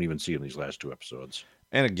probably won't even see him these last 2 episodes.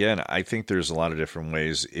 And again, I think there's a lot of different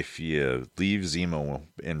ways if you leave Zemo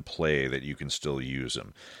in play that you can still use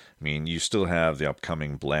him. I mean, you still have the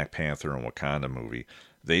upcoming Black Panther and Wakanda movie.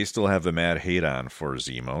 They still have the mad hate on for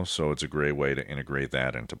Zemo, so it's a great way to integrate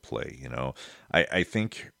that into play. I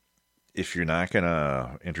think if you're not going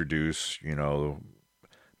to introduce,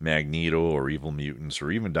 Magneto or Evil Mutants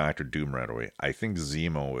or even Doctor Doom right away, I think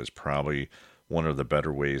Zemo is probably one of the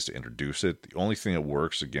better ways to introduce it. The only thing that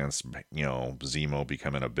works against, Zemo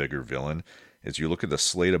becoming a bigger villain is you look at the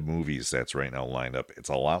slate of movies that's right now lined up. It's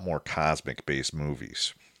a lot more cosmic-based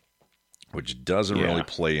movies, which doesn't really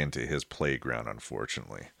play into his playground,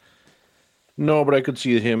 unfortunately. No, but I could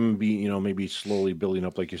see him be, maybe slowly building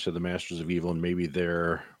up, like you said, the Masters of Evil, and maybe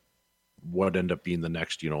they're what end up being the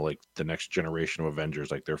next, like the next generation of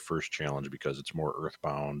Avengers, like their first challenge, because it's more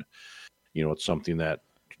earthbound. It's something that,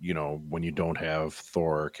 when you don't have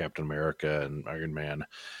Thor, Captain America, and Iron Man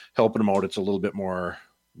helping him out, it's a little bit more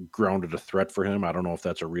grounded a threat for him. I don't know if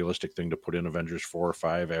that's a realistic thing to put in Avengers 4 or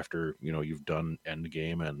 5 after, you've done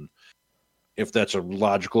Endgame, and if that's a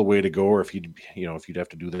logical way to go, or if you'd have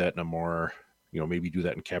to do that in a more, maybe do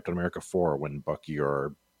that in Captain America 4 when Bucky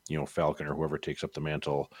or, Falcon or whoever takes up the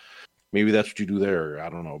mantle. Maybe that's what you do there. I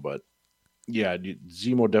don't know, but yeah,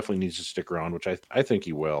 Zemo definitely needs to stick around, which I think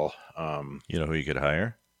he will. You know who you could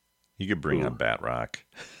hire? You could bring on Batroc.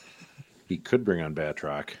 He could bring on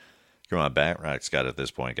Batroc. Come on, Batroc's got at this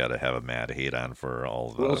point got to have a mad hate on for all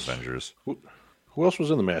the Avengers. Who else was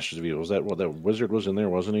in the Masters of Evil? Was that that Wizard was in there,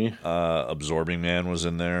 wasn't he? Absorbing Man was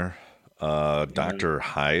in there. Dr.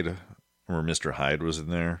 Hyde or Mr. Hyde was in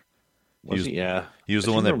there. Was he? Yeah. He was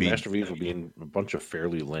the one that beat Master of Evil being a bunch of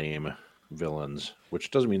fairly lame villains, which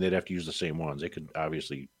doesn't mean they'd have to use the same ones. They could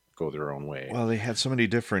obviously go their own way. Well, they had so many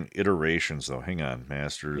different iterations, though. Hang on.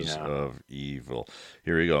 Masters of Evil.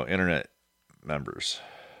 Here we go. Internet members.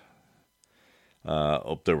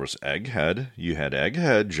 There was Egghead. You had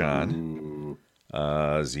Egghead, John.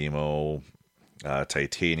 Zemo,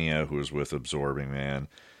 Titania, who was with Absorbing Man.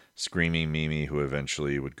 Screaming Mimi, who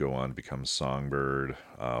eventually would go on to become Songbird,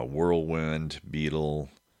 Whirlwind, Beetle,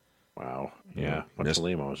 Wow. you know, Yeah. Bunch of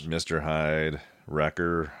lamos. Mr. Hyde,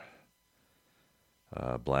 Wrecker,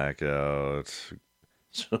 Blackout.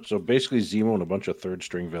 So basically, Zemo and a bunch of third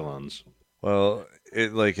string villains. Well,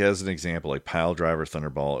 it like as an example, like Pile Driver,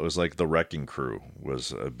 Thunderball, it was like the Wrecking Crew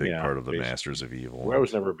was a big Yeah. part of the Basically. Masters of Who I Evil.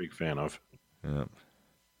 was never a big fan of. Yeah.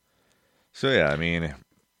 So yeah, I mean,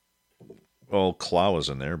 well, Claw was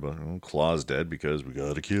in there, but Claw's dead because we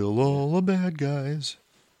gotta kill Yeah. all the bad guys.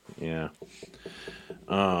 Yeah.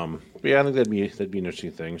 But yeah, I think that'd be an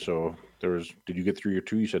interesting thing. So there was. Did you get through your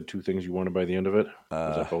two? You said two things you wanted by the end of it.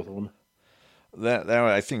 Was that both of them? That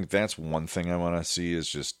I think that's one thing I want to see is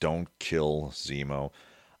just don't kill Zemo.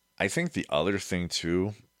 I think the other thing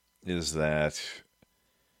too is that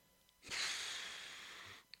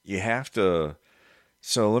you have to.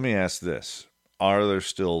 So let me ask this: are there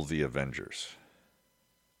still the Avengers?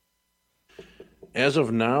 As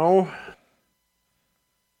of now,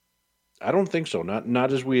 I don't think so.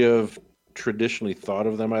 Not as we have traditionally thought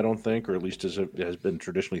of them. I don't think, or at least as it has been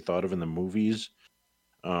traditionally thought of in the movies.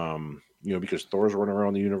 Because Thor's running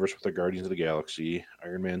around the universe with the Guardians of the Galaxy.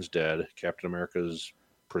 Iron Man's dead. Captain America's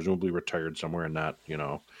presumably retired somewhere and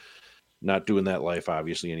not doing that life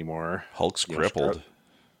obviously anymore. Hulk's crippled.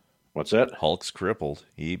 What's that? Hulk's crippled.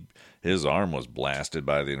 His arm was blasted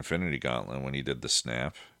by the Infinity Gauntlet when he did the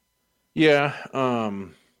snap. Yeah.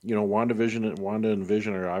 Wanda and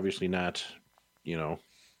Vision are obviously not,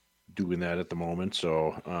 doing that at the moment.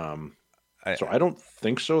 So, I don't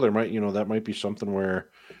think so. There might, that might be something where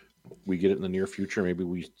we get it in the near future.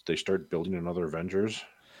 Maybe they start building another Avengers,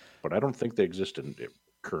 but I don't think they exist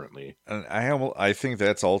currently. And I think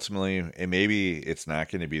that's ultimately, and maybe it's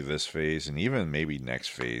not going to be this phase, and even maybe next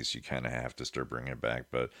phase, you kind of have to start bringing it back.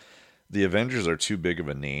 But the Avengers are too big of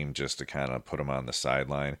a name just to kind of put them on the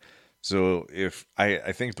sideline. So if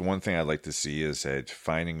I think the one thing I'd like to see is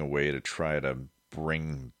finding a way to try to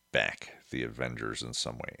bring back the Avengers in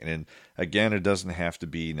some way. And again, it doesn't have to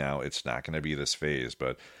be now. It's not going to be this phase,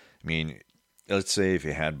 but I mean, let's say if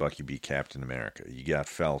you had Bucky be Captain America, you got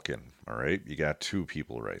Falcon, all right? You got two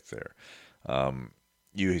people right there.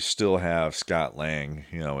 You still have Scott Lang,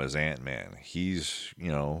 as Ant-Man. He's,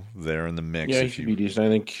 there in the mix. Yeah, he could be decent. I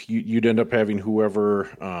think you'd end up having whoever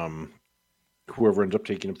ends up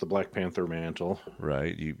taking up the Black Panther mantle.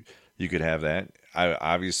 Right. You could have that.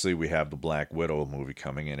 Obviously, we have the Black Widow movie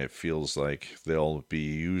coming, and it feels like they'll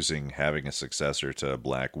be having a successor to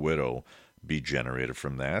Black Widow be generated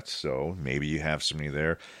from that. So maybe you have somebody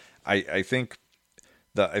there. I think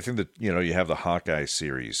that you have the Hawkeye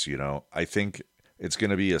series. I think it's going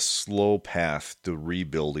to be a slow path to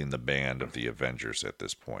rebuilding the band of the Avengers at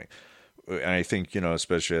this point. And I think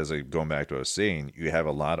especially as going back to what I was saying, you have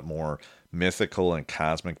a lot more mythical and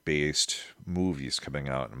cosmic based movies coming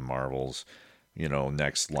out in Marvel's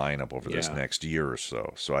next lineup over this next year or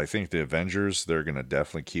so. So I think the Avengers, they're going to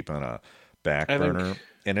definitely keep on a back burner,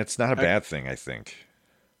 and it's not a bad thing, I think.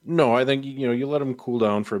 No, I think you let them cool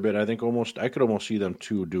down for a bit. I think I could almost see them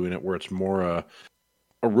too doing it where it's more a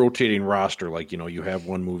rotating roster. Like you have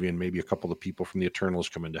one movie and maybe a couple of people from the Eternals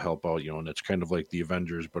come in to help out. And it's kind of like the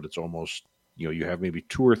Avengers, but it's almost you have maybe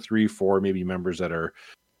 2 or 3, 4 maybe members that are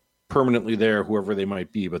permanently there, whoever they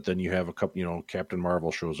might be. But then you have a couple. Captain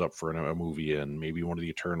Marvel shows up for a movie, and maybe one of the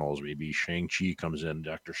Eternals. Maybe Shang-Chi comes in.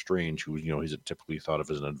 Doctor Strange, who he's typically thought of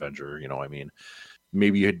as an Avenger.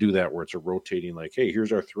 Maybe you do that where it's a rotating, like, hey,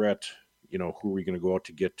 here's our threat. Who are we going to go out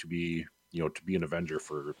to get to be, to be an Avenger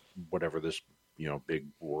for whatever this, big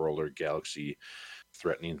world or galaxy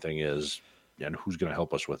threatening thing is, and who's going to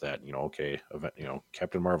help us with that?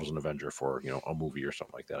 Captain Marvel's an Avenger for, a movie or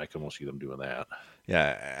something like that. I can almost see them doing that.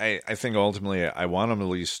 Yeah, I think ultimately I want them at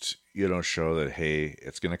least, show that, hey,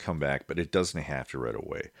 it's going to come back, but it doesn't have to right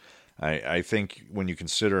away. I think when you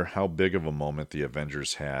consider how big of a moment the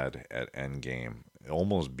Avengers had at Endgame,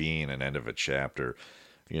 almost being an end of a chapter,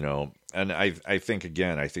 and I think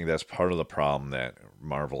that's part of the problem that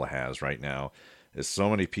Marvel has right now is so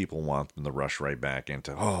many people want them to rush right back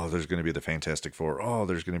into, oh, there's going to be the Fantastic Four, oh,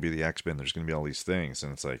 there's going to be the X-Men, there's going to be all these things,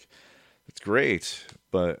 and it's like, it's great,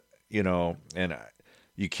 but and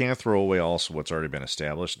you can't throw away also what's already been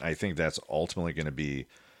established. I think that's ultimately going to be,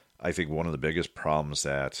 one of the biggest problems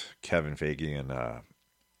that Kevin Feige and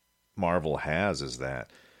Marvel has is that,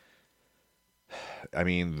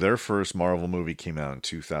 their first Marvel movie came out in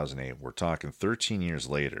 2008. We're talking 13 years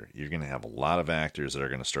later. You're going to have a lot of actors that are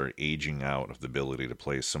going to start aging out of the ability to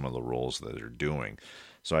play some of the roles that they're doing.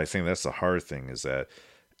 So I think that's the hard thing is that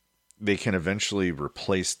they can eventually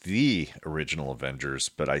replace the original Avengers,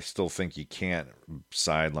 but I still think you can't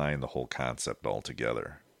sideline the whole concept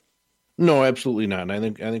altogether. No, absolutely not. And I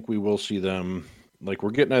think we will see them. Like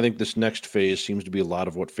we're getting, I think this next phase seems to be a lot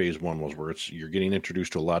of what phase one was, where it's you're getting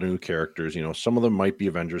introduced to a lot of new characters. Some of them might be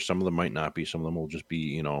Avengers, some of them might not be. Some of them will just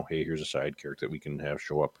be, hey, here's a side character that we can have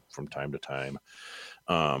show up from time to time.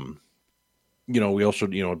 Um, we also,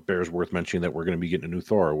 it bears worth mentioning that we're going to be getting a new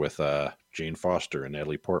Thor with Jane Foster and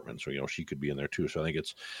Natalie Portman, so she could be in there too. So I think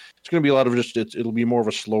it's going to be a lot of it'll be more of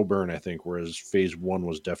a slow burn, I think. Whereas Phase One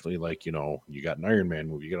was definitely like, you got an Iron Man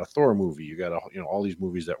movie, you got a Thor movie, you got all these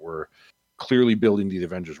movies that were clearly building the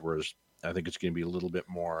Avengers. Whereas I think it's going to be a little bit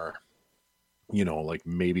more, like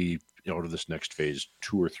maybe out of this next phase,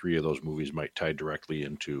 2 or 3 of those movies might tie directly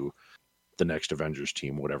into the next Avengers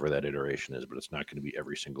team, whatever that iteration is. But it's not going to be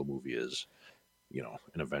every single movie is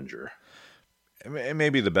an Avenger. It may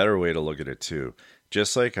be the better way to look at it too.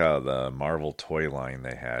 Just like the Marvel toy line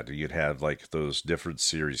they had, you'd have like those different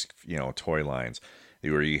series, toy lines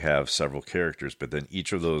where you have several characters, but then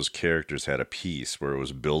each of those characters had a piece where it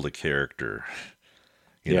was build a character.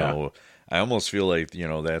 I almost feel like,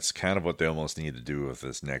 that's kind of what they almost need to do with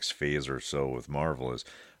this next phase or so with Marvel is,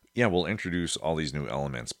 we'll introduce all these new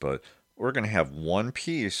elements, but we're going to have one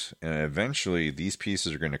piece, and eventually these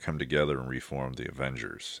pieces are going to come together and reform the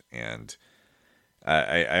Avengers. And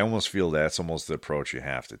I almost feel that's almost the approach you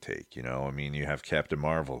have to take. You have Captain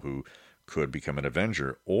Marvel, who could become an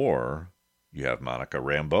Avenger, or you have Monica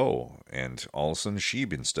Rambeau, and all of a sudden she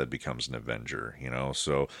instead becomes an Avenger.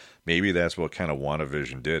 So maybe that's what kind of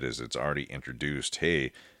WandaVision did, is it's already introduced,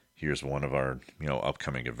 hey, here's one of our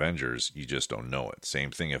upcoming Avengers. You just don't know it.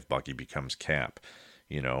 Same thing if Bucky becomes Cap.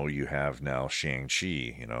 You have now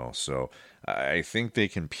Shang-Chi, so I think they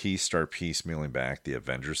can start piecemealing back the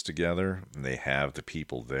Avengers together, and they have the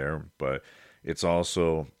people there, but it's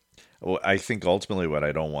also, I think ultimately what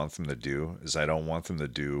I don't want them to do is I don't want them to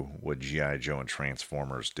do what G.I. Joe and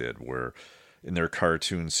Transformers did, where in their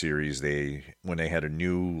cartoon series, when they had a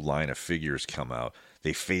new line of figures come out,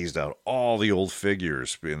 they phased out all the old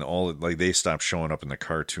figures and they stopped showing up in the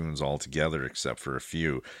cartoons altogether except for a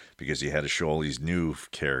few, because you had to show all these new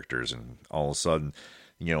characters, and all of a sudden,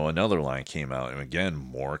 another line came out, and again,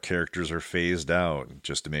 more characters are phased out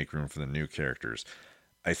just to make room for the new characters.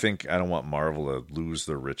 I think I don't want Marvel to lose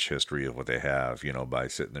the rich history of what they have, by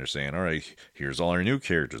sitting there saying, all right, here's all our new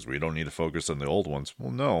characters. We don't need to focus on the old ones.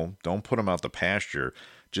 Well, no, don't put them out the pasture.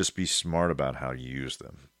 Just be smart about how you use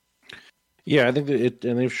them. Yeah, I think that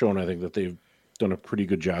and they've shown, I think that they've done a pretty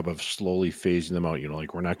good job of slowly phasing them out.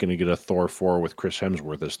 Like we're not going to get a Thor 4 with Chris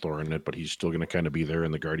Hemsworth as Thor in it, but he's still going to kind of be there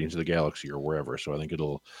in the Guardians of the Galaxy or wherever. So I think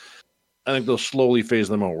they'll slowly phase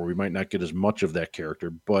them out, where we might not get as much of that character,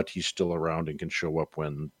 but he's still around and can show up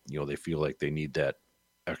when, they feel like they need that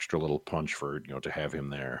extra little punch for, to have him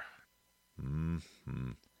there. Mm-hmm.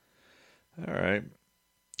 All right.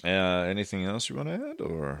 Anything else you want to add,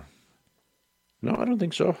 or? No, I don't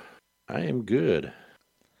think so. I am good.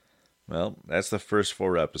 Well, that's the first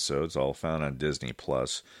 4 episodes, all found on Disney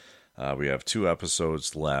Plus. We have 2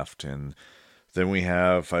 episodes left, and then we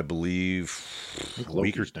have, I believe, a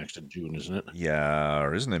week or next in June, isn't it? Yeah,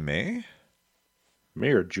 or isn't it May? May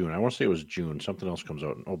or June? I want to say it was June. Something else comes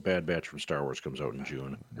out. Oh, Bad Batch from Star Wars comes out in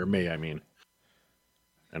June, or May, I mean.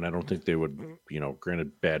 And I don't think they would,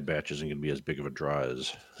 granted, Bad Batch isn't going to be as big of a draw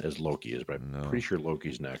as Loki is, but I'm pretty sure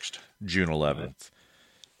Loki's next. June 11th.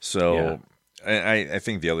 So I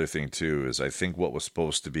think the other thing, too, is I think what was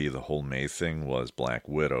supposed to be the whole May thing was Black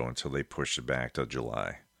Widow until they pushed it back to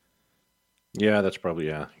July. Yeah,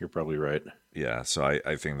 you're probably right. Yeah, so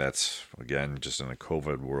I think that's, again, just in a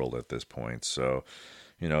COVID world at this point. So,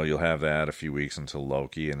 you'll have that a few weeks until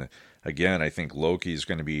Loki. And again, I think Loki is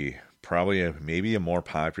going to be probably maybe a more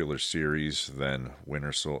popular series than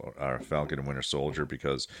Falcon and Winter Soldier,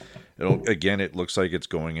 because it looks like it's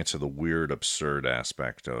going into the weird, absurd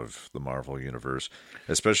aspect of the Marvel Universe,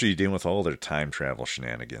 especially dealing with all their time travel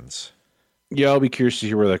shenanigans. Yeah, I'll be curious to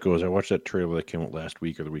see where that goes. I watched that trailer that came out last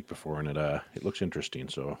week or the week before, and it looks interesting.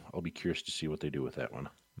 So I'll be curious to see what they do with that one.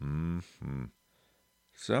 Mm-hmm.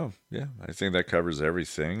 So, yeah, I think that covers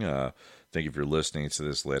everything. Thank you for listening to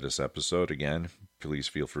this latest episode. Again, please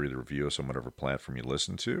feel free to review us on whatever platform you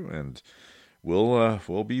listen to, and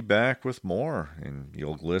we'll be back with more, and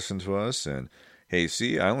you'll listen to us. And hey,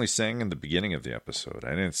 see, I only sang in the beginning of the episode. I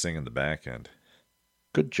didn't sing in the back end.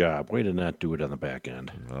 Good job. Way to not do it on the back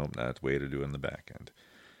end. No, not way to do it on the back end.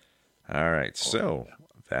 All right, so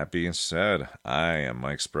that being said, I am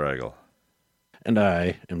Mike Spragle. And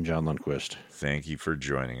I am John Lundquist. Thank you for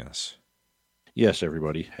joining us. Yes,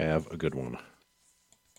 everybody, have a good one.